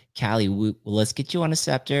Scepter. Callie, let's get you on a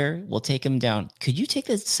Scepter. We'll take him down. Could you take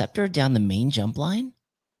the Scepter down the main jump line?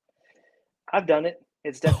 I've done it.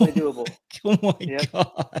 It's definitely doable. Oh my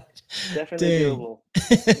God. Definitely doable.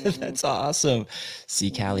 That's awesome. See,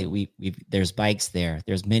 Callie, we there's bikes there.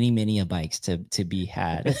 There's many a bikes to be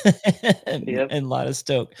had. and a lot of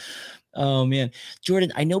stoke. Oh man,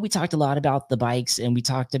 Jordan, I know we talked a lot about the bikes and we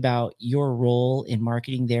talked about your role in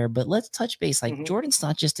marketing there, but let's touch base. Like Jordan's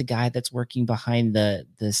not just a guy that's working behind the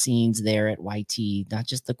scenes there at YT, not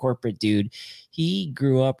just the corporate dude. He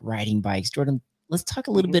grew up riding bikes. Jordan, let's talk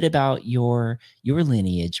a little bit about your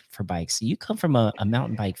lineage for bikes. So you come from a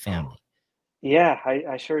mountain bike family. Yeah,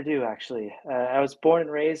 I sure do, actually. I was born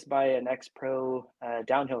and raised by an ex-pro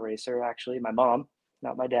downhill racer, actually, my mom,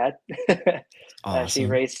 not my dad. Awesome. She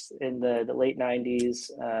raced in the late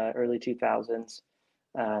 90s, early 2000s.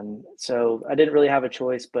 So I didn't really have a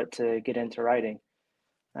choice but to get into riding.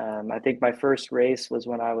 I think my first race was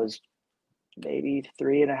when I was maybe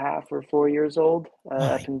 3.5 or 4 years old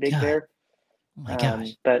up in Big Bear. Oh my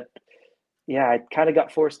gosh. But yeah, I kind of got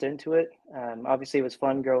forced into it. Obviously it was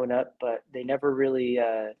fun growing up, but they never really,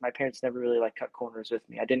 my parents never really like cut corners with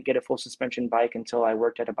me. I didn't get a full suspension bike until I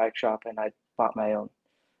worked at a bike shop and I bought my own.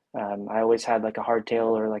 I always had like a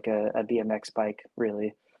hardtail or like a BMX bike,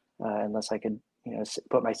 really, unless I could,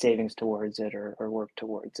 put my savings towards it or work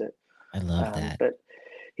towards it. I love that. But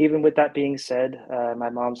even with that being said, my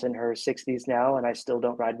mom's in her 60s now, and I still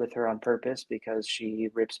don't ride with her on purpose because she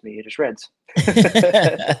rips me to shreds.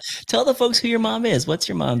 Tell the folks who your mom is. What's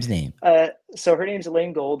your mom's name? So her name's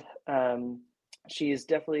Elaine Gold. She is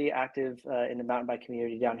definitely active in the mountain bike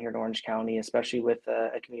community down here in Orange County, especially with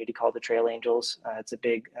a community called the Trail Angels. It's a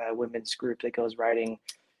big women's group that goes riding,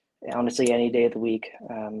 honestly, any day of the week,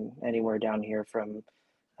 anywhere down here from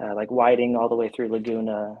like Whiting all the way through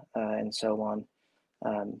Laguna and so on.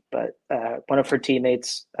 But one of her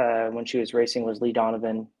teammates when she was racing was Lee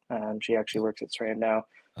Donovan. She actually works at SRAM now.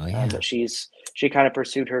 Oh, yeah. But she kind of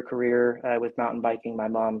pursued her career with mountain biking. My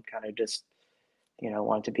mom kind of just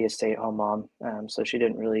wanted to be a stay-at-home mom, so she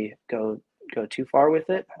didn't really go too far with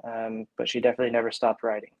it. But she definitely never stopped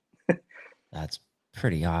riding. That's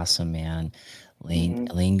pretty awesome, man.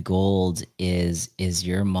 Elaine Gold is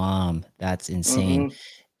your mom. That's insane.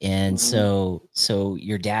 And so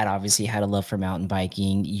your dad obviously had a love for mountain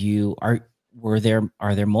biking. Are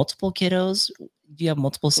there multiple kiddos? Do you have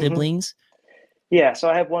multiple siblings? Yeah, so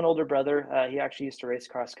I have one older brother. He actually used to race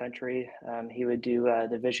cross country. He would do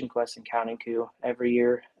the Vision Quest in Counting Coup every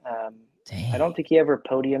year. I don't think he ever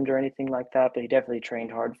podiumed or anything like that, but he definitely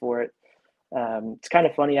trained hard for it. It's kind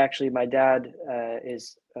of funny, actually. My dad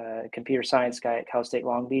is a computer science guy at Cal State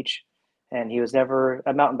Long Beach, and he was never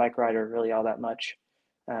a mountain bike rider really all that much,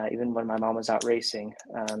 even when my mom was out racing.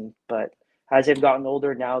 But as they've gotten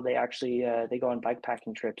older now, they actually they go on bike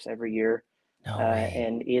packing trips every year.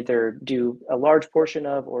 And either do a large portion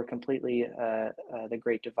of or completely the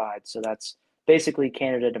Great Divide. So that's basically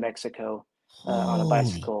Canada to Mexico on a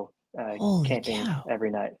bicycle, camping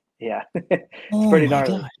every night. Yeah, it's pretty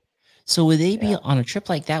gnarly. God. So would they be on a trip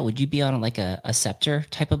like that? Would you be on like a Scepter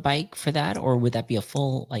type of bike for that? Or would that be a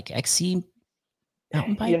full like XC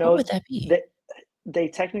mountain bike? What would that be? They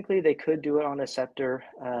technically, they could do it on a Scepter.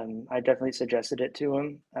 I definitely suggested it to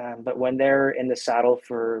them. But when they're in the saddle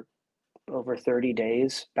for over 30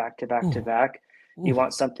 days back to back, you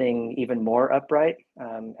want something even more upright,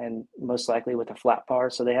 and most likely with a flat bar.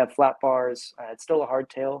 So they have flat bars. It's still a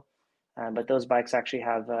hardtail, but those bikes actually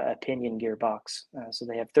have a pinion gearbox. So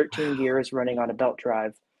they have 13 gears running on a belt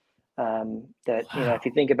drive. If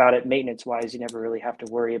you think about it, maintenance wise, you never really have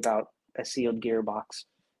to worry about a sealed gearbox,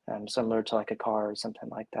 similar to like a car or something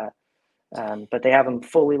like that. But they have them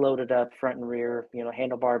fully loaded up, front and rear,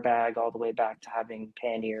 handlebar bag all the way back to having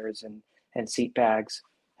panniers and seat bags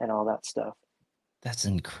and all that stuff. That's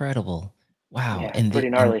incredible. Wow. Yeah, and pretty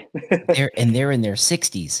gnarly. And they're in their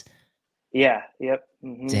 60s. Yeah. Yep.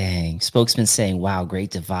 Dang. Spokesman saying, wow,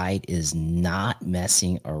 Great Divide is not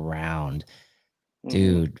messing around.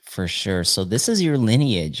 Dude, for sure. So this is your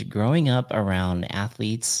lineage, growing up around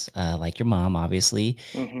athletes like your mom, obviously,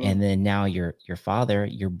 and then now your father,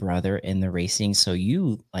 your brother in the racing. So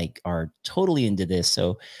you like are totally into this.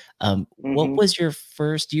 So what was your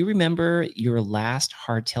first? Do you remember your last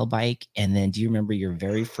hardtail bike? And then do you remember your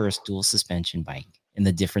very first dual suspension bike and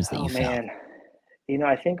the difference that you felt?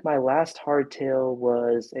 I think my last hardtail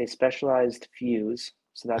was a Specialized Fuse.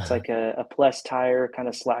 So that's Uh, like a plus tire kind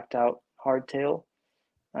of slacked out hardtail.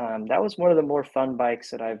 That was one of the more fun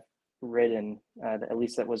bikes that I've ridden, at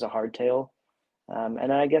least that was a hardtail.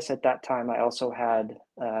 And I guess at that time I also had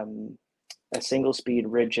a single speed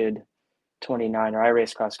rigid 29, or I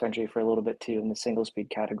raced cross country for a little bit too in the single speed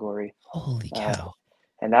category. Holy Uh, cow.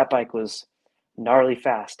 and that bike was gnarly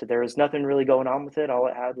fast. There was nothing really going on with it. All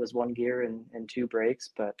it had was one gear and two brakes,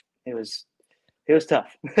 but it was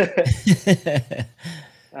tough.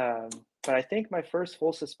 But I think my first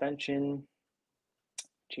full suspension,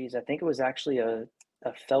 geez, I think it was actually a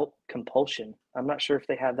Felt Compulsion. I'm not sure if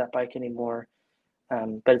they have that bike anymore,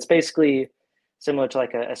 but it's basically similar to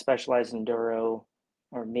like a Specialized Enduro,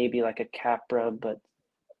 or maybe like a Capra, but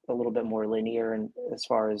a little bit more linear and as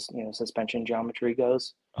far as suspension geometry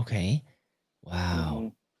goes. Okay. Wow. hmm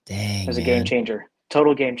It Dang, was a game man. changer,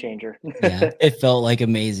 total game changer. Yeah. It felt like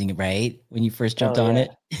amazing, right? When you first jumped Oh on yeah,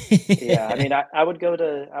 it. yeah. I mean, I would go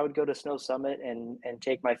to Snow Summit and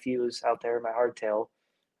take my Fuse out there, my hardtail,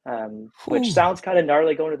 which Whew. sounds kind of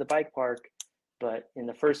gnarly going to the bike park, but in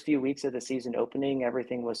the first few weeks of the season opening,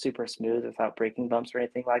 everything was super smooth without braking bumps or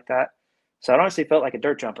anything like that. So it honestly felt like a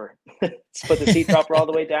dirt jumper. Just put the seat dropper all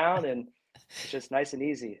the way down, and it's just nice and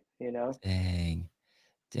easy. Dang.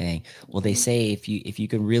 Dang. Well, they hmm say if you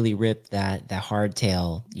can really rip that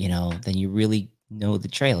hardtail, then you really know the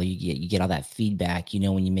trail. You get all that feedback,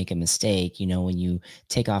 when you make a mistake, when you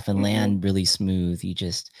take off and hmm land really smooth, you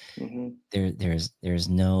just hmm there's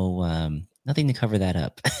no nothing to cover that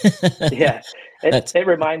up. Yeah, it That's it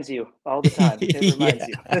reminds you all the time. It reminds yeah.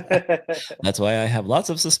 you. That's why I have lots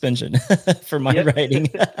of suspension for my Yep, riding.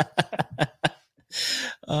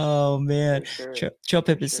 Oh man, for sure, Trail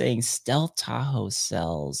for Pip is sure. saying Stealth Tahoe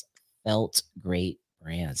sells felt great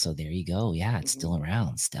brand. So there you go. Yeah, it's hmm still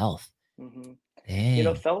around. Stealth. hmm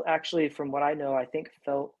Dang. Felt actually, from what I know, I think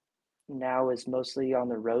Felt now is mostly on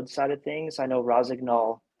the road side of things. I know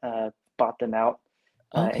Rosignol bought them out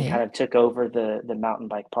and kind Okay. of took over the mountain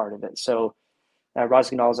bike part of it. So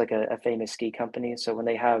Rosignol is like a famous ski company. So when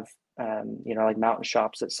they have like mountain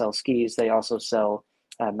shops that sell skis, they also sell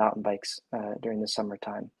mountain bikes during the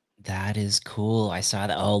summertime. That is cool. I saw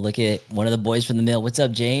that. Oh, look at one of the boys from the mill. What's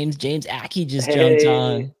up, James? James Aki just jumped Hey,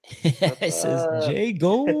 on. what's It says up? Jay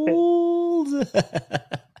Gold.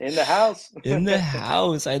 In the house. In the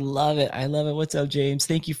house. I love it. I love it. What's up, James?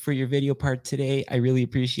 Thank you for your video part today. I really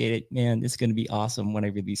appreciate it. Man, it's going to be awesome when I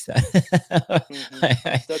release that. I'm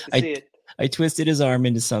I, stoked to I, see it. I twisted his arm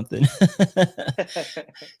into something.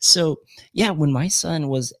 So, yeah, when my son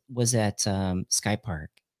was at Sky Park,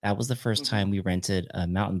 that was the first hmm time we rented a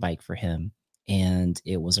mountain bike for him, and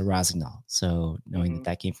it was a Rossignol. So, knowing that hmm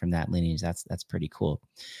that came from that lineage, that's pretty cool.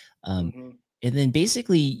 Um, hmm and then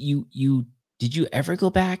basically, you did you ever go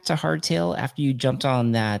back to hardtail after you jumped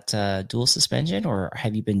on that dual suspension, or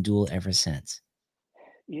have you been dual ever since?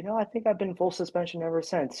 I think I've been full suspension ever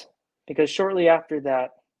since, because shortly after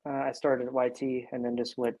that, I started at YT and then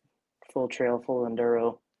just went full trail, full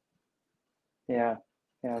enduro. Yeah.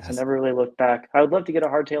 Yeah. So That's never really looked back. I would love to get a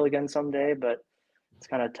hardtail again someday, but it's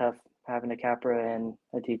kind of tough having a Capra and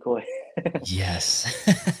a decoy. yes.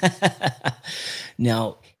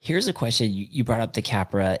 Now, here's a question. You brought up the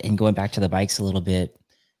Capra and going back to the bikes a little bit.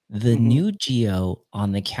 The hmm new Geo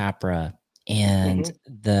on the Capra and hmm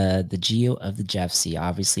the Geo of the Jeffsy,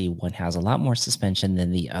 obviously one has a lot more suspension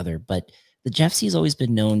than the other, but the Jeffsy has always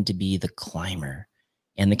been known to be the climber,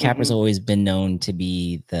 and the Capra's hmm always been known to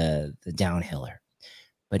be the downhiller.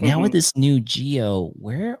 But now with hmm this new Geo,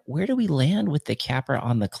 where do we land with the Capra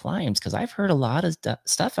on the climbs? Because I've heard a lot of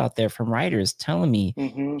stuff out there from riders telling me,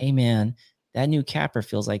 hmm "Hey, man, that new Capra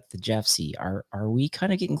feels like the Jeffsy." Are we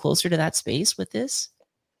kind of getting closer to that space with this?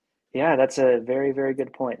 Yeah, that's a very, very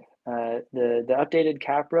good point. The updated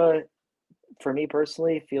Capra, for me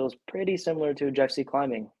personally, feels pretty similar to Jeff C.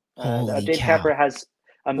 climbing. The Holy updated cow! Capra has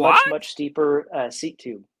a much, What? much steeper seat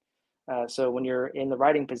tube. So when you're in the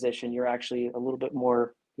riding position, you're actually a little bit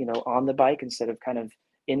more, on the bike instead of kind of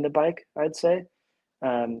in the bike, I'd say,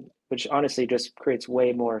 which honestly just creates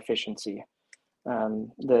way more efficiency.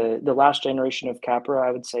 The last generation of Capra,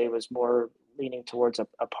 I would say, was more leaning towards a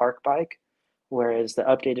park bike, whereas the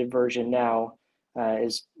updated version now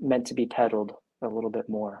is meant to be pedaled a little bit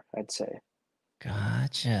more, I'd say.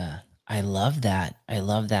 Gotcha. I love that. I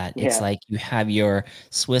love that. It's Yeah. like you have your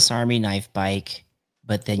Swiss Army knife bike,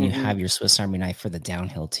 but then you hmm have your Swiss Army knife for the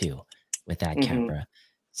downhill too with that hmm Capra.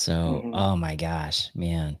 So, hmm oh my gosh,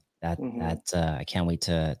 man, that hmm that I can't wait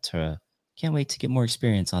to can't wait to get more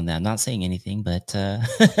experience on that. I'm not saying anything, but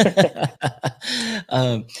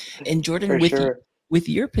um, and Jordan, For with you sure. with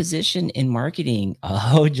your position in marketing,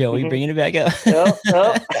 oh, Joey, bringing it back up.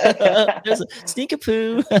 There's a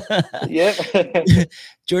sneak-a-poo. Yep.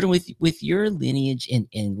 Jordan, with your lineage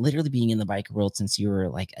and literally being in the bike world since you were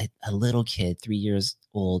like a little kid, 3 years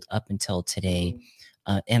old up until today,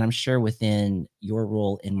 and I'm sure within your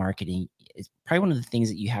role in marketing, it's probably one of the things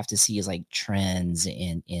that you have to see is like trends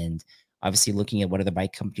and obviously looking at what other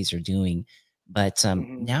bike companies are doing. But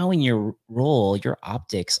now in your role, your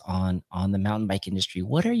optics on the mountain bike industry,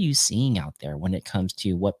 what are you seeing out there when it comes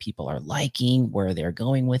to what people are liking, where they're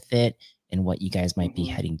going with it, and what you guys might be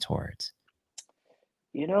heading towards?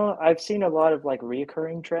 I've seen a lot of like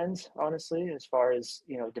reoccurring trends, honestly, as far as,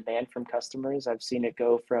 demand from customers. I've seen it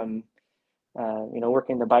go from,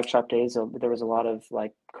 working the bike shop days, there was a lot of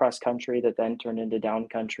like cross country that then turned into down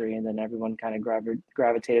country, and then everyone kind of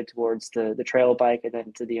gravitated towards the trail bike and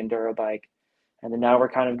then to the enduro bike. And then now we're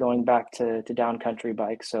kind of going back to down country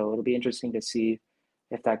bikes. So it'll be interesting to see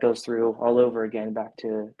if that goes through all over again, back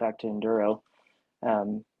to enduro.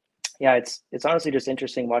 Yeah, it's honestly just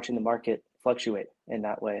interesting watching the market fluctuate in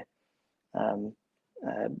that way. But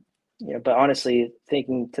honestly,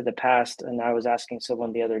 thinking to the past, and I was asking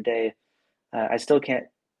someone the other day, I still can't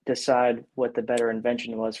decide what the better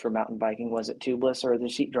invention was for mountain biking. Was it tubeless or the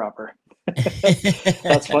sheet dropper?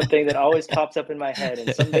 That's one thing that always pops up in my head.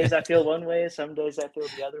 And some days I feel one way, some days I feel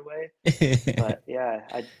the other way. But yeah,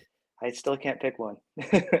 I still can't pick one.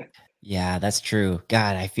 Yeah, that's true.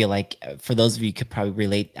 God, I feel like for those of you who could probably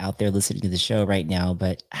relate out there listening to the show right now,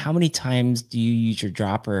 but how many times do you use your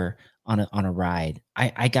dropper on a ride?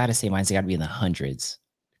 I gotta say mine's gotta be in the hundreds,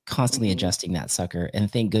 constantly adjusting that sucker.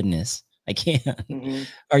 And thank goodness I can't.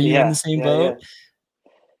 Are you in the same boat? Yeah.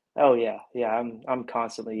 Oh yeah. I'm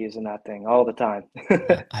constantly using that thing all the time.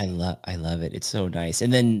 I love it. It's so nice.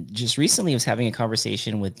 And then just recently I was having a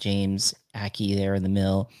conversation with James Aki there in the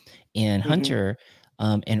mill and Hunter,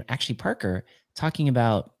 and actually Parker, talking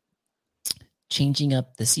about changing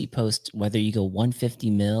up the seat post, whether you go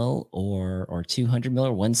 150 mil or 200 mil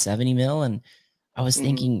or 170 mil. And I was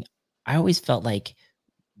thinking, I always felt like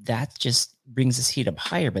that just brings the seat up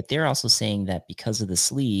higher, but they're also saying that because of the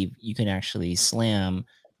sleeve, you can actually slam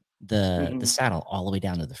the saddle all the way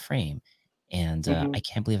down to the frame. And I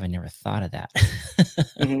can't believe I never thought of that.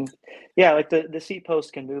 Yeah, like the seat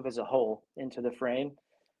post can move as a whole into the frame.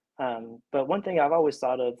 But one thing I've always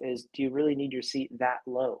thought of is, do you really need your seat that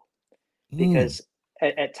low? Because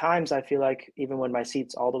at times I feel like even when my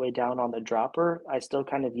seat's all the way down on the dropper, I still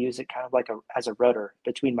kind of use it kind of like as a rudder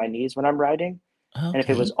between my knees when I'm riding. Okay. And if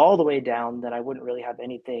it was all the way down, then I wouldn't really have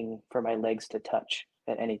anything for my legs to touch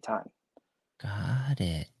at any time. Got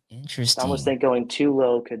it. Interesting. I almost think going too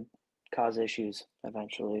low could cause issues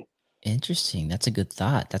eventually. Interesting. That's a good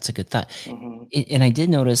thought. And I did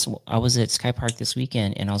notice, I was at Sky Park this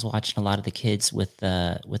weekend and I was watching a lot of the kids with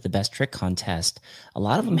the best trick contest. A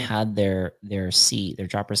lot of them had their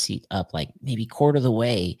dropper seat up like maybe quarter of the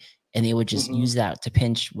way, and they would just use that to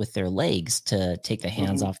pinch with their legs to take the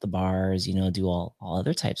hands off the bars, do all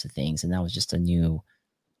other types of things. And that was just a new,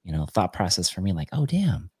 thought process for me. Like, oh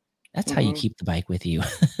damn, that's how you keep the bike with you.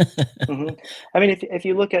 I mean, if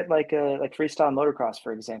you look at like freestyle motocross,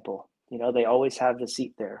 for example, they always have the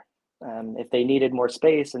seat there. If they needed more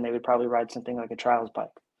space, then they would probably ride something like a trials bike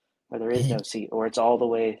where there is no seat, or it's all the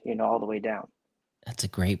way down. That's a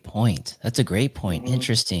great point.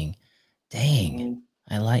 Interesting. Dang.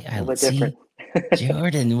 I see different.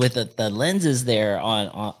 Jordan with the lenses there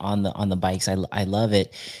on the bikes. I love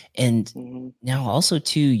it. And now also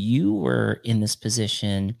too, you were in this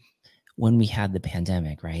position when we had the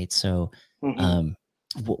pandemic, right? So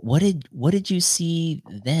what did you see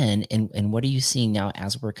then, and what are you seeing now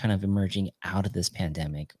as we're kind of emerging out of this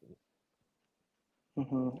pandemic?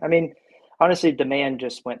 I mean, honestly, demand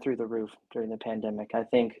just went through the roof during the pandemic. I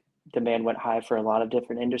think demand went high for a lot of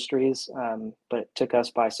different industries, but it took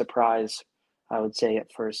us by surprise, I would say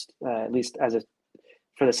at first, at least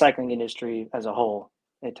for the cycling industry as a whole,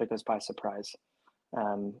 it took us by surprise.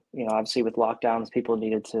 Obviously with lockdowns, people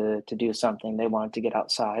needed to do something. They wanted to get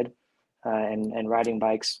outside, and riding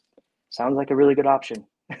bikes sounds like a really good option,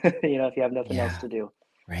 if you have nothing else to do.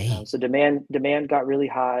 Right. So demand got really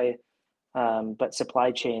high, but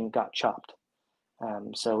supply chain got chopped.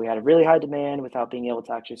 So we had a really high demand without being able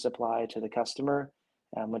to actually supply to the customer,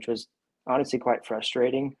 which was honestly quite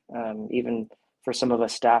frustrating. Even for some of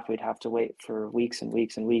us staff, we'd have to wait for weeks and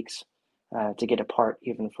weeks and weeks to get a part,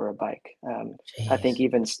 even for a bike. I think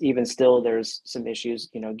even still, there's some issues,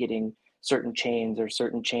 getting certain chains or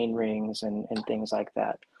certain chain rings and things like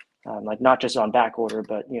that. Like not just on back order,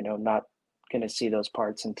 but not going to see those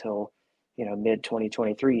parts until mid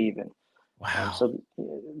 2023 even. Wow. So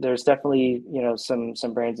there's definitely,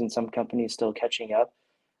 some brands and some companies still catching up.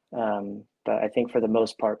 But I think for the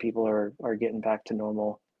most part, people are getting back to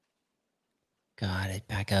normal. Got it.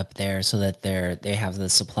 Back up there so that they have the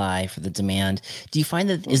supply for the demand. Do you find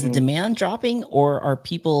that is the Mhm. demand dropping, or are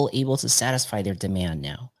people able to satisfy their demand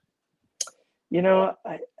now? You know,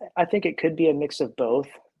 I think it could be a mix of both,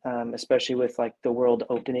 especially with like the world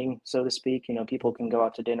opening, so to speak. People can go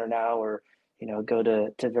out to dinner now, or go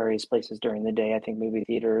to various places during the day. I think movie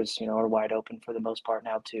theaters, are wide open for the most part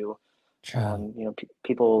now too. True.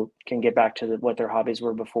 People can get back to what their hobbies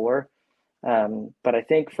were before. But I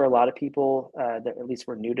think for a lot of people that at least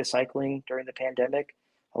were new to cycling during the pandemic,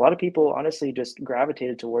 a lot of people honestly just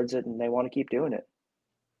gravitated towards it and they want to keep doing it.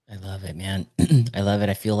 I love it, man. I love it.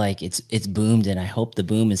 I feel like it's boomed, and I hope the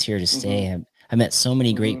boom is here to Hmm. stay. I met so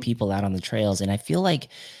many great Hmm. people out on the trails, and I feel like,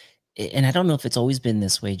 and I don't know if it's always been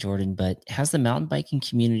this way, Jordan, but has the mountain biking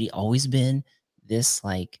community always been this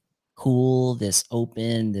like cool, this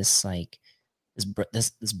open, this like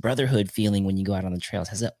this brotherhood feeling when you go out on the trails?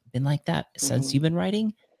 Has it been like that since Hmm. you've been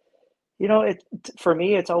riding? For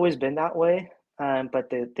me, it's always been that way. But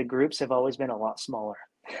the groups have always been a lot smaller,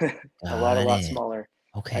 a Got lot it. smaller.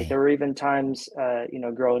 Like there Okay. were even times,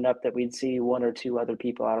 growing up that we'd see one or two other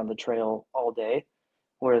people out on the trail all day,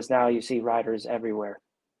 whereas now you see riders everywhere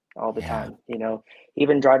all the Yeah. time.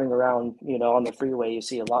 Even driving around, on the freeway, you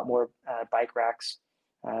see a lot more bike racks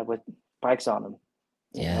with bikes on them.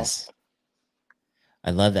 You know. Yes. I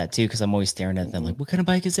love that too because I'm always staring at them Hmm. like, "What kind of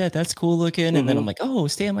bike is that? That's cool looking." And then I'm Hmm. like, "Oh,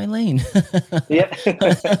 stay in my lane." Yeah.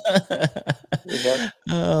 Yep.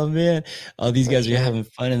 Oh man. Oh, these For guys are sure. having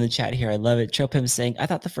fun in the chat here. I love it. Chopim saying, "I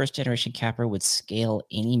thought the first generation capper would scale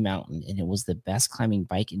any mountain, and it was the best climbing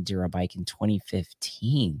bike enduro bike in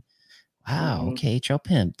 2015." Wow. Hmm. Okay, Trail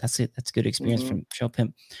Pimp. That's it. That's good experience Hmm. from Trail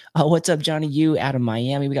Pimp. Oh, what's up, Johnny? You out of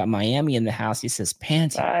Miami? We got Miami in the house. He says,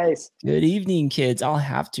 "Panty. Nice. Good evening, kids. I'll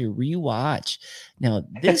have to rewatch." Now,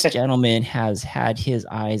 this gentleman has had his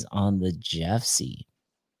eyes on the Jeffsy,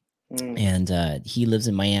 Mm. and he lives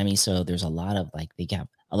in Miami, so there's a lot of like they got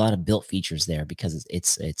a lot of built features there because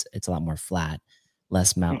it's a lot more flat,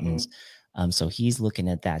 less Hmm. mountains. So he's looking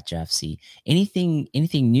at that Jeff C. Anything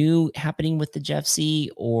new happening with the Jeff C,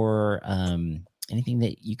 or anything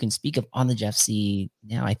that you can speak of on the Jeff C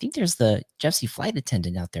now? I think there's the Jeff C flight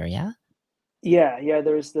attendant out there. Yeah. Yeah, yeah.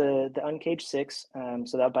 There's the Uncaged 6.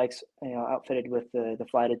 So that bike's outfitted with the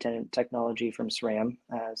flight attendant technology from SRAM.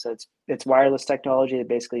 So it's wireless technology that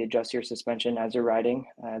basically adjusts your suspension as you're riding.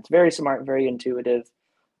 It's very smart, very intuitive.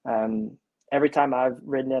 Um, every time I've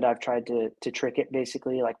ridden it, I've tried to trick it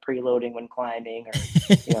basically, like preloading when climbing,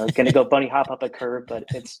 or going to go bunny hop up a curve, but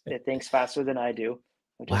it thinks faster than I do,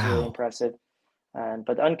 which is really Wow. impressive.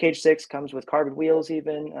 But the Uncaged 6 comes with carbon wheels,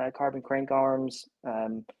 even carbon crank arms.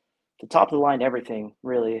 The top of the line everything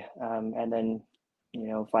really, and then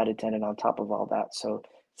flight attendant on top of all that. So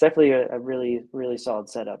it's definitely a really really solid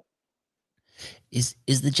setup. Is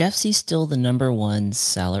the Jeff C still the number one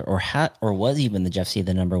seller, or was even the Jeff C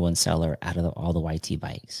the number one seller out of all the YT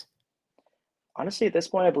bikes? Honestly, at this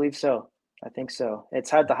point, I believe so. I think so. It's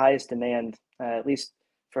had the highest demand, at least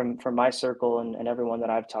from my circle and everyone that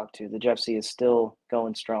I've talked to. The Jeff C is still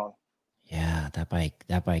going strong. Yeah, that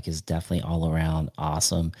bike is definitely all around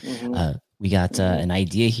awesome. Hmm. We got Hmm. an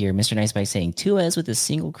idea here, Mr. Nice Bike saying 2S with a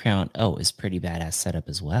single crown. Oh, is pretty badass setup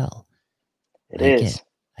as well. It Like it, is.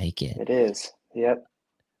 like it. It is. Yep.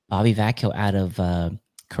 Bobby Vacco out of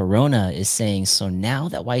Corona is saying, so now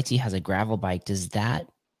that YT has a gravel bike, is that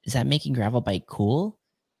making gravel bike cool?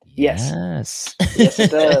 Yes. Yes. Yes,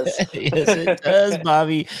 it does. Yes, it does,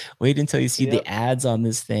 Bobby. Wait until you see the Yep. ads on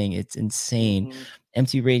this thing. It's insane. Hmm.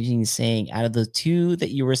 MT Raging is saying, out of the two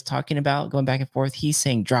that you were talking about going back and forth, he's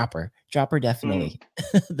saying dropper. Dropper Mm. definitely.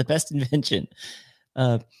 The best invention.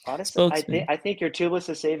 Uh Honestly, spokesman. I think your tubeless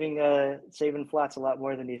is saving flats a lot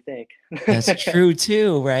more than you think. That's true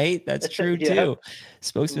too, right? That's true Yep. too.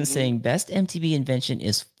 Spokesman Hmm. saying best MTB invention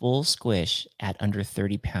is full squish at under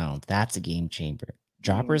 30 pounds. That's a game changer. Mm.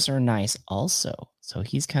 Droppers are nice also. So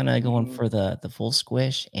he's kind of going Hmm. for the full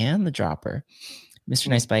squish and the dropper. Mr.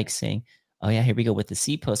 Nice Mm. Bike saying, oh yeah, here we go with the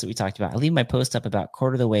seat post that we talked about. I leave my post up about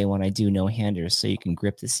quarter of the way when I do no handers so you can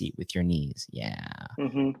grip the seat with your knees. Yeah.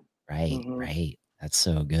 Hmm. Right, Hmm. right. That's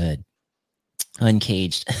so good.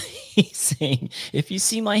 Uncaged. He's saying, if you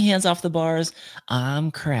see my hands off the bars, I'm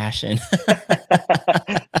crashing.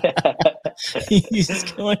 he's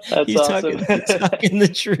going, That's he's awesome. talking the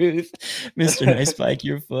truth. Mr. Nice Bike,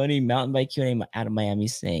 you're funny. Mountain Bike Q&A out of Miami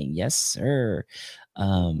saying, yes, sir.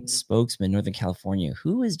 Mhm. Spokesman, Northern California.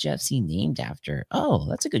 Who is Jeff C named after? Oh,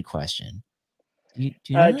 that's a good question. Do you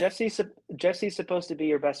know that? Jesse's supposed to be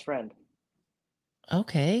your best friend.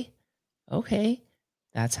 Okay.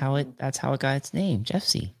 That's how it got its name,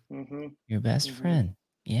 Jeffsy. Mm-hmm. Your best friend.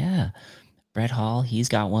 Yeah. Brett Hall, he's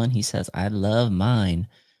got one. He says, I love mine.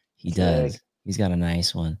 He does. Sick. He's got a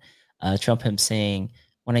nice one. Trump him saying,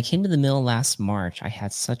 when I came to the mill last March, I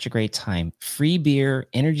had such a great time. Free beer,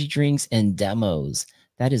 energy drinks, and demos.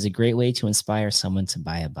 That is a great way to inspire someone to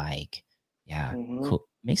buy a bike. Yeah, cool.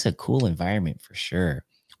 Makes a cool environment for sure.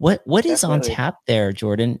 What is on tap there,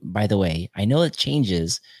 Jordan? By the way, I know it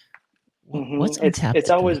changes. What's on tap?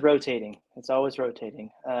 It's always rotating. It's always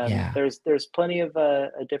rotating. Yeah. There's plenty of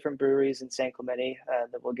different breweries in San Clemente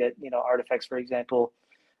that will get, Artifacts, for example.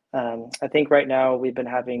 I think right now we've been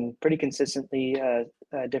having pretty consistently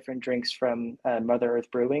different drinks from Mother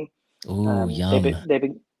Earth Brewing. Ooh, yum.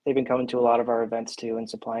 They've been coming to a lot of our events too and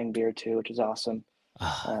supplying beer too, which is awesome.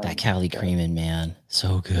 Oh, that Cali Creamin', man,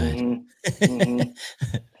 so good. Mm-hmm.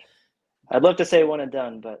 I'd love to say one and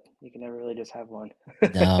done, but you can never really just have one.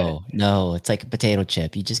 No, it's like a potato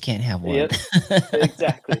chip. You just can't have one. Yep,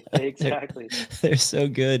 exactly. They're so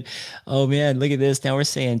good. Oh man, look at this. Now we're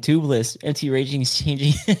saying tubeless. MT Raging is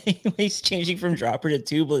changing. He's changing from dropper to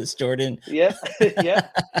tubeless, Jordan. Yep.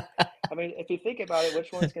 I mean, if you think about it,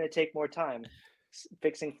 which one's going to take more time?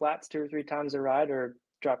 Fixing flats 2 or 3 times a ride, or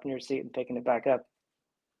dropping your seat and picking it back up?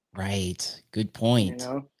 Right. Good point.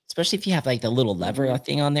 Especially if you have like the little lever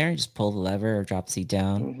thing on there, just pull the lever or drop the seat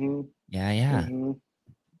down. Mm-hmm. Yeah. Mm-hmm.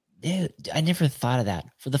 Dude, I never thought of that.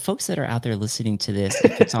 For the folks that are out there listening to this,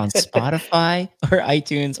 if it's on Spotify or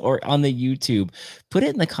iTunes or on the YouTube, put it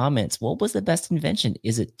in the comments. What was the best invention?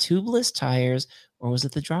 Is it tubeless tires or was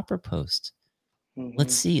it the dropper post? Mm-hmm.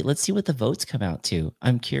 Let's see what the votes come out to.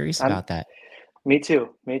 I'm curious about that. Me too.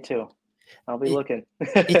 I'll be looking.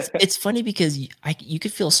 it's funny because you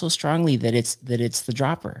could feel so strongly that it's the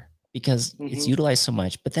dropper because it's utilized so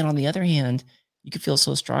much. But then on the other hand, you could feel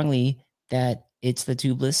so strongly that it's the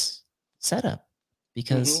tubeless setup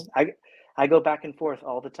because I go back and forth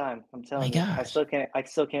all the time. I'm telling you, gosh. I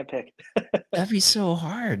still can't pick. That'd be so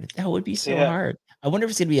hard. That would be so hard. I wonder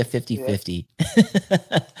if it's gonna be a 50-50.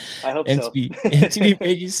 I hope so. MTV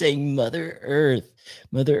Rage is saying Mother Earth.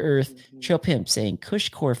 Trail Pimp saying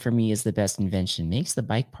Cushcore for me is the best invention. Makes the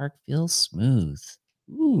bike park feel smooth.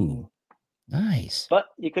 Ooh, nice. But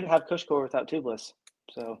you couldn't have Cushcore without tubeless.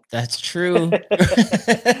 So that's true. Brett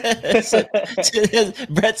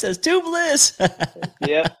says tubeless.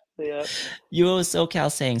 Yep. UO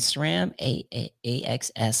SoCal saying SRAM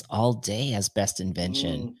AXS all day as best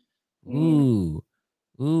invention. Ooh.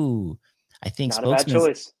 I think not a bad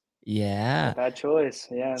choice. Yeah. Not a bad choice.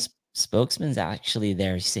 Yeah. Spokesman's actually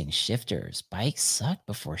there saying shifters. Bikes suck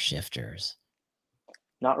before shifters.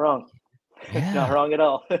 Not wrong. Yeah. Not wrong at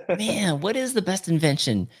all. Man, what is the best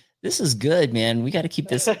invention? This is good, man. We got to keep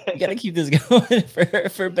this. Going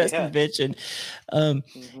for best invention. And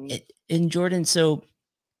Jordan, so,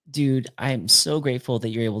 dude, I'm so grateful that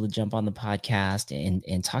you're able to jump on the podcast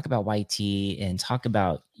and talk about YT and talk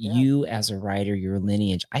about you as a rider, your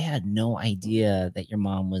lineage. I had no idea that your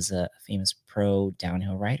mom was a famous pro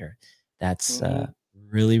downhill rider. That's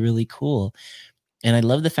really, really cool. And I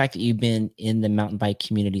love the fact that you've been in the mountain bike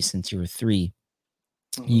community since you were 3.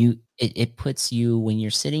 It puts you, when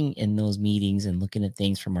you're sitting in those meetings and looking at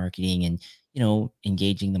things for marketing and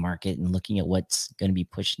engaging the market and looking at what's going to be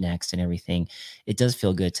pushed next and everything, it does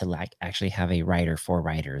feel good to like actually have a rider for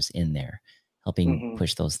riders in there helping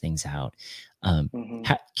push those things out.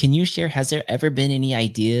 Can you share, has there ever been any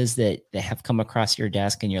ideas that have come across your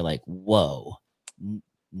desk and you're like, whoa,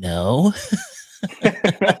 no?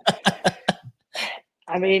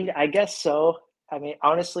 I mean, I guess so. I mean,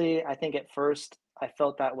 honestly, I think at first I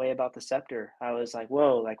felt that way about the Scepter. I was like,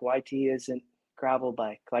 whoa, like YT isn't gravel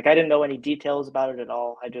bike. Like I didn't know any details about it at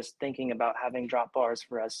all. I just thinking about having drop bars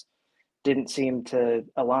for us didn't seem to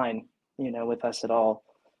align, with us at all.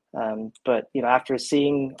 But after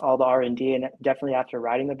seeing all the R&D and definitely after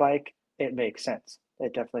riding the bike, it makes sense.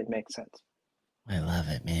 It definitely makes sense. I love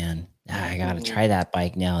it, man. I got to try that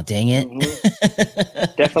bike now. Dang it.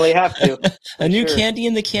 Definitely have to. A new candy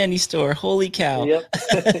in the candy store. Holy cow.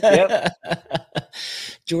 Yep.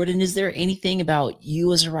 Jordan, is there anything about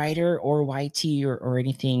you as a rider or YT or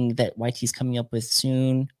anything that YT's coming up with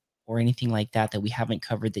soon or anything like that we haven't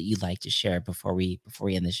covered that you'd like to share before we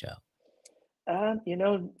end the show?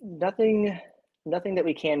 Nothing that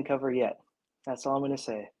we can cover yet. That's all I'm going to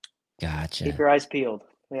say. Gotcha. Keep your eyes peeled.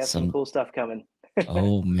 We have some cool stuff coming.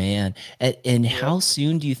 Oh man. And how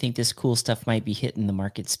soon do you think this cool stuff might be hitting the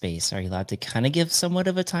market space? Are you allowed to kind of give somewhat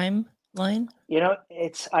of a timeline?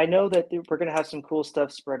 I know that we're going to have some cool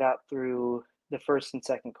stuff spread out through the first and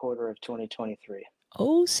second quarter of 2023.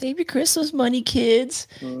 Oh, save your Christmas money, kids.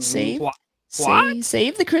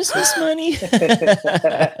 Save the Christmas money.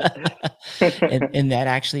 and that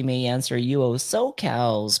actually may answer UO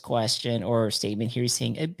SoCal's question or statement here,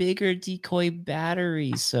 saying a bigger decoy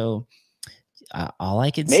battery. So all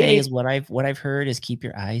I can say is what I've heard is keep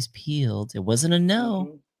your eyes peeled. It wasn't a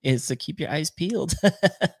no. Is to keep your eyes peeled.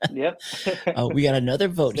 Yep. We got another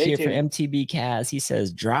vote Stay here tuned. for MTB Kaz. He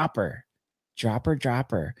says dropper.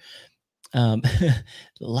 A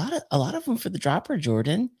lot of them for the dropper,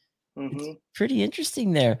 Jordan. It's pretty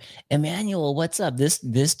interesting there. Emmanuel, what's up? This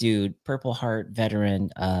dude, Purple Heart veteran,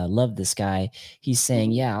 love this guy. He's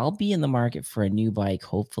saying, yeah, I'll be in the market for a new bike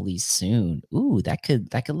hopefully soon. Ooh, that could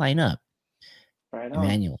line up. Right on.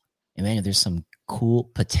 Emmanuel, there's some cool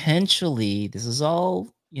potentially. This is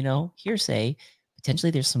all hearsay. Potentially,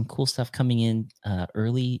 there's some cool stuff coming in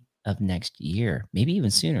early of next year, maybe even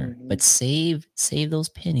sooner. But save those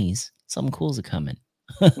pennies. Something cool's a coming.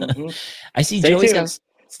 I see Joey's got.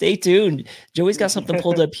 Stay tuned. Joey's got something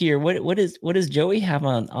pulled up here. What does Joey have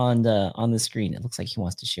on the screen? It looks like he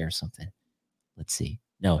wants to share something. Let's see.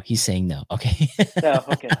 No, he's saying no. Okay. No,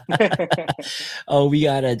 okay. Oh, we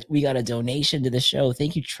got a donation to the show.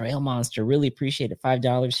 Thank you, Trail Monster. Really appreciate it.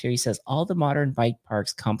 $5 here. He says all the modern bike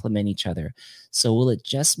parks complement each other. So will it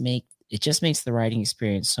just makes the riding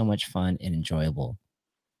experience so much fun and enjoyable.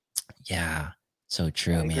 Yeah, so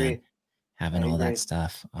true, man. Having all that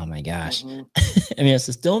stuff. Oh my gosh. I mean, it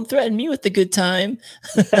says, don't threaten me with the good time.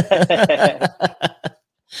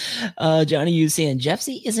 Johnny, you saying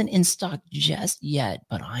Jeffsy isn't in stock just yet,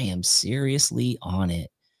 but I am seriously on it.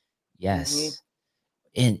 Yes.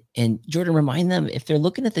 And Jordan, remind them if they're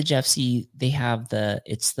looking at the Jeffsy, they have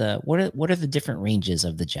what are the different ranges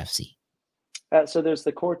of the Jeffsy? So there's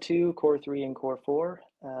the Core 2, Core 3, and Core 4.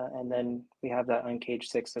 And then we have that Uncaged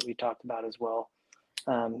 6 that we talked about as well.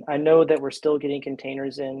 I know that we're still getting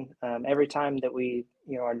containers in. Every time that we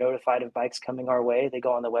are notified of bikes coming our way, they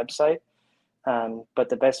go on the website. But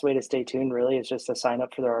the best way to stay tuned really is just to sign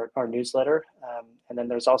up for our newsletter. And then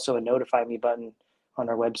there's also a notify me button on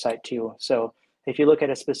our website too. So if you look at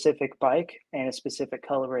a specific bike and a specific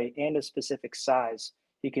color rate and a specific size,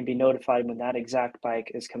 you can be notified when that exact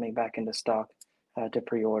bike is coming back into stock to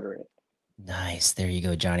pre-order it. Nice. There you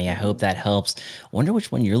go, Johnny. I hope that helps. Wonder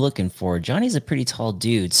which one you're looking for. Johnny's a pretty tall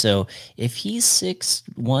dude. So if he's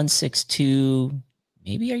 6'1", 6'2",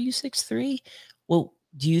 maybe are you 6'3"? Well,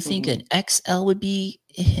 do you think an XL would be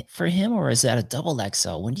for him, or is that a double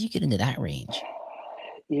XL? When do you get into that range?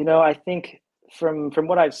 I think from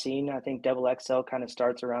what I've seen, I think double XL kind of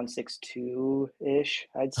starts around 6'2"-ish,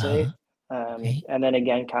 I'd say. Okay. And then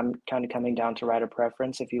again, kind of coming down to rider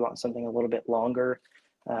preference. If you want something a little bit longer,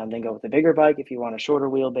 then go with a bigger bike. If you want a shorter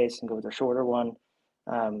wheelbase, and go with a shorter one.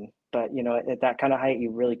 But at that kind of height,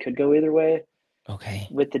 you really could go either way. Okay.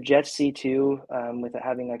 With the Jeff C2, with it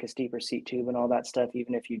having like a steeper seat tube and all that stuff,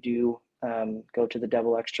 even if you do go to the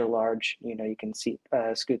double extra large, you can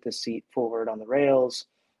scoot the seat forward on the rails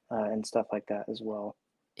and stuff like that as well.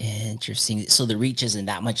 Interesting. So the reach isn't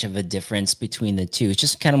that much of a difference between the two. It's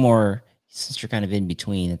just kind of more. Since you're kind of in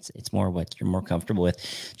between, it's more what you're more comfortable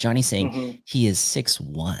with. Johnny's saying he is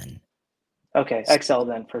 6'1". Okay, XL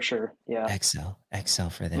then for sure. Yeah. XL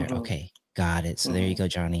for there. Okay, got it. So there you go,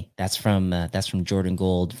 Johnny. That's from Jordan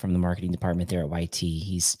Gold from the marketing department there at YT.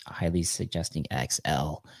 He's highly suggesting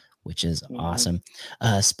XL, which is awesome.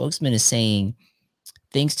 Spokesman is saying,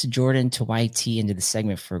 thanks to Jordan, to YT, and to the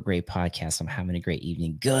segment for a great podcast. I'm having a great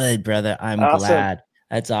evening. Good, brother. I'm glad.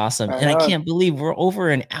 That's awesome. And I can't believe we're over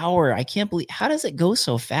an hour. I can't believe, how does it go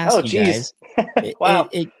so fast, you guys? Wow.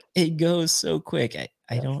 It goes so quick.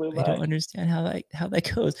 I don't understand how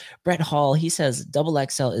that goes. Brett Hall, he says double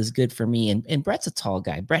XL is good for me. And Brett's a tall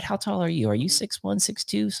guy. Brett, how tall are you? Are you 6'1",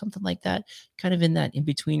 6'2", something like that? Kind of in that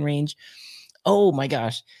in-between range. Oh my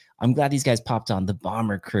gosh. I'm glad these guys popped on the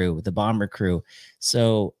Bomber Crew.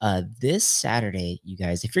 So this Saturday, you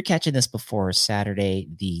guys, if you're catching this before Saturday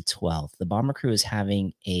the 12th, the Bomber Crew is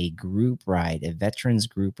having a veterans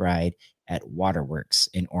group ride at Waterworks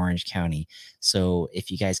in Orange County. So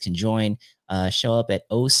if you guys can join, show up at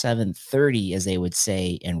 0730, as they would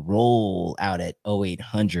say, and roll out at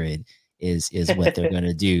 0800. Is what they're going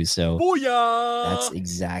to do. So that's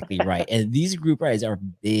exactly right. And these group rides are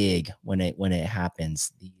big when it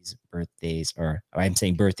happens. These birthdays, or I'm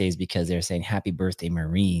saying birthdays because they're saying happy birthday,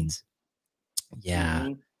 Marines. Yeah,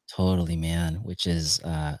 totally, man, which is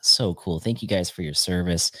so cool. Thank you guys for your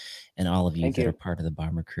service and all of you that are part of the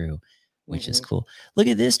Bomber Crew, which is cool. Look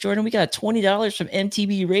at this, Jordan. We got $20 from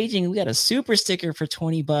MTB Raging. We got a super sticker for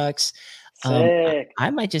 $20. Sick. I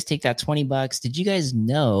might just take that $20. Did you guys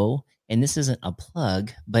know, and this isn't a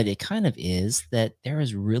plug, but it kind of is, that there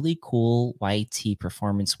is really cool YT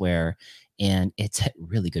performance wear and it's at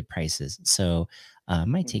really good prices. So I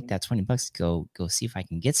might take that $20 to go see if I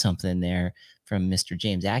can get something there from Mr.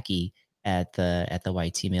 James Aki at the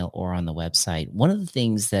YT Mail or on the website. One of the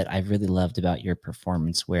things that I've really loved about your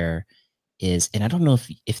performance wear is, and I don't know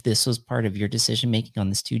if this was part of your decision making on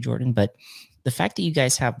this too, Jordan, but the fact that you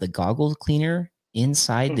guys have the goggle cleaner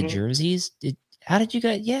inside the jerseys, how did you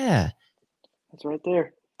guys? Yeah, that's right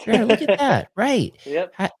there. Yeah, look at that. Right.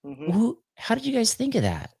 Yep. How did you guys think of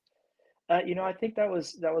that? I think that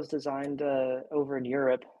was designed over in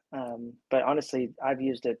Europe, but honestly, I've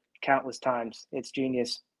used it countless times. It's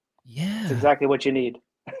genius. Yeah, it's exactly what you need.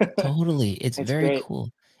 Totally, it's very great.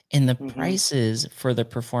 cool. And the prices for the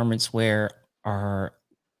performance wear are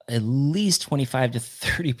at least 25 to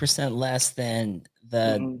 30% less than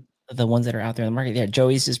the ones that are out there in the market. Yeah,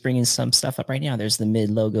 Joey's just bringing some stuff up right now. There's the mid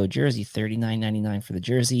logo jersey, $39.99 for the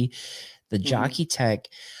jersey. The Jockey Tech,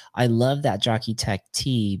 I love that Jockey Tech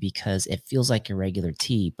tee because it feels like a regular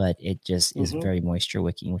tee, but it just is very moisture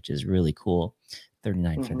wicking, which is really cool.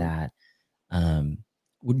 $39 for that.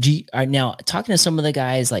 Now talking to some of the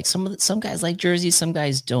guys, like some guys like jerseys, some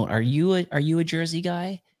guys don't. Are you a jersey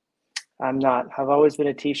guy? I'm not. I've always been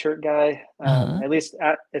a t-shirt guy. At least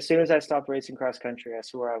as soon as I stopped racing cross country, I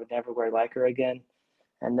swore I would never wear Lycra again.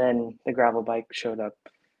 And then the gravel bike showed up.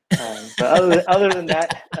 But other than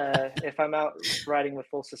that, if I'm out riding with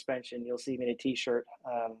full suspension, you'll see me in a t-shirt.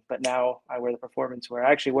 But now I wear the performance wear.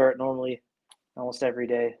 I actually wear it normally almost every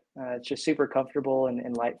day. It's just super comfortable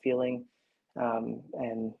and light feeling.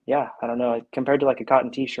 And yeah, I don't know, compared to like a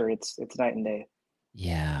cotton t-shirt, it's night and day.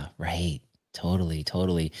 Yeah, right. Totally.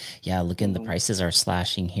 Yeah, the prices are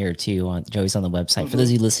slashing here too. Joey's on the website. For those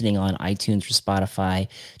of you listening on iTunes or Spotify,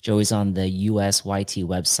 Joey's on the US YT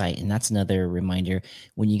website. And that's another reminder,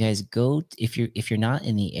 when you guys go, if you're not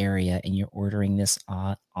in the area and you're ordering this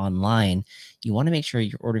online, you want to make sure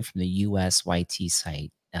you're ordering from the US YT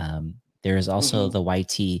site. There is also the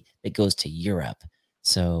YT that goes to Europe.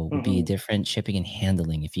 So it would be different shipping and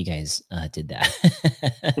handling if you guys did that.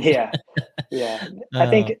 Yeah. I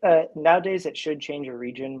think nowadays it should change your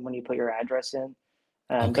region when you put your address in.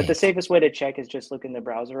 But the safest way to check is just look in the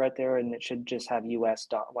browser right there, and it should just have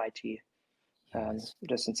us.yt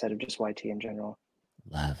just instead of just YT in general.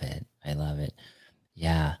 Love it. I love it.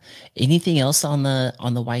 Yeah. Anything else on the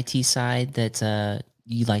YT side that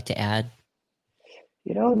you'd like to add?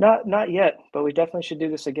 Not yet, but we definitely should do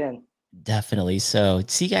this again. Definitely. So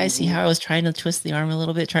see how I was trying to twist the arm a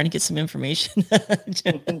little bit, trying to get some information.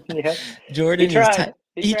 Yeah. Jordan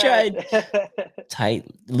he tried. Tight,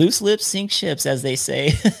 loose lips sink ships, as they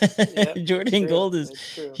say. Yep, Jordan Gold is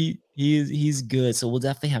he's good. So we'll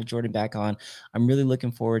definitely have Jordan back on. I'm really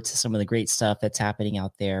looking forward to some of the great stuff that's happening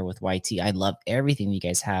out there with YT. I love everything you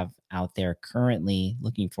guys have out there currently.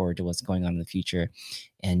 Looking forward to what's going on in the future.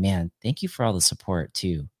 And man, thank you for all the support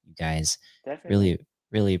too, you guys. Definitely.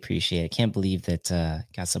 Really appreciate it. Can't believe that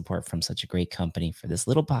got support from such a great company for this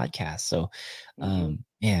little podcast. So,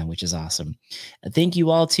 man, which is awesome. Thank you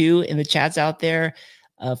all too in the chats out there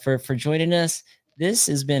for joining us. This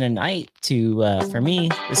has been a night for me.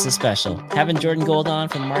 This is special. Having Jordan Gold on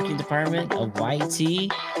from the marketing department of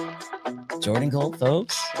YT. Jordan Gold,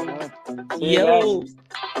 folks. Yo,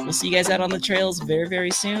 we'll see you guys out on the trails very,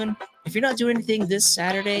 very soon. If you're not doing anything this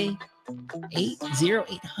Saturday,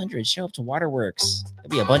 80800, show up to Waterworks. There'll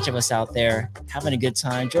be a bunch of us out there having a good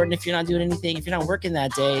time. Jordan, if you're not doing anything, if you're not working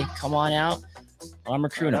that day, come on out. I'm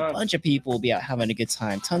recruiting a bunch of people. Will be out having a good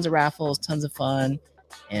time. Tons of raffles, tons of fun,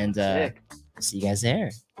 and see you guys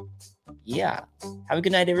there. Yeah, have a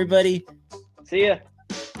good night, everybody. See ya.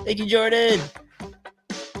 Thank you, Jordan.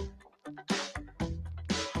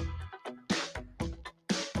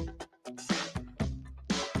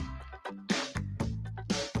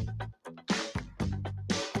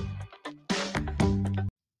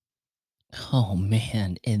 Oh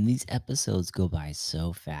man, and these episodes go by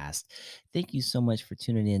so fast. Thank you so much for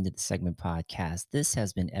tuning in to the Segment Podcast. This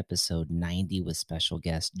has been episode 90 with special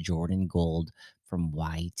guest Jordan Gold from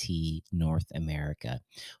YT North America.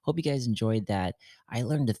 Hope you guys enjoyed that. I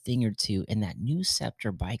learned a thing or two, and that new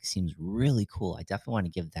Scepter bike seems really cool. I definitely want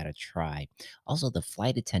to give that a try. Also, the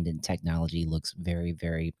flight attendant technology looks very,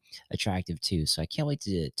 very attractive too. So I can't wait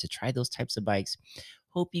to try those types of bikes.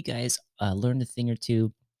 Hope you guys learned a thing or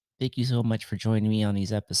two. Thank you so much for joining me on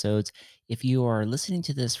these episodes. If you are listening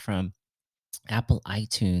to this from Apple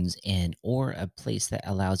iTunes and or a place that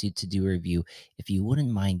allows you to do a review, if you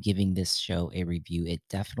wouldn't mind giving this show a review, it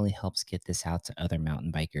definitely helps get this out to other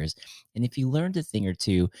mountain bikers. And if you learned a thing or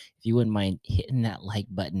two, if you wouldn't mind hitting that like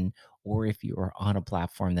button, or if you are on a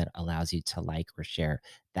platform that allows you to like or share,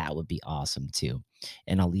 that would be awesome too.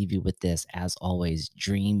 And I'll leave you with this. As always,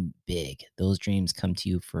 dream big. Those dreams come to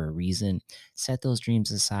you for a reason. Set those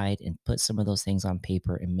dreams aside and put some of those things on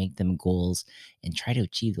paper and make them goals and try to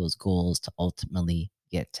achieve those goals to ultimately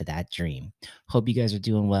get to that dream. Hope you guys are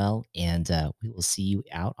doing well, and we will see you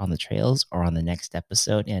out on the trails or on the next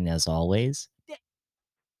episode. And as always,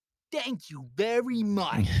 Thank you very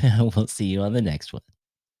much. we'll see you on the next one.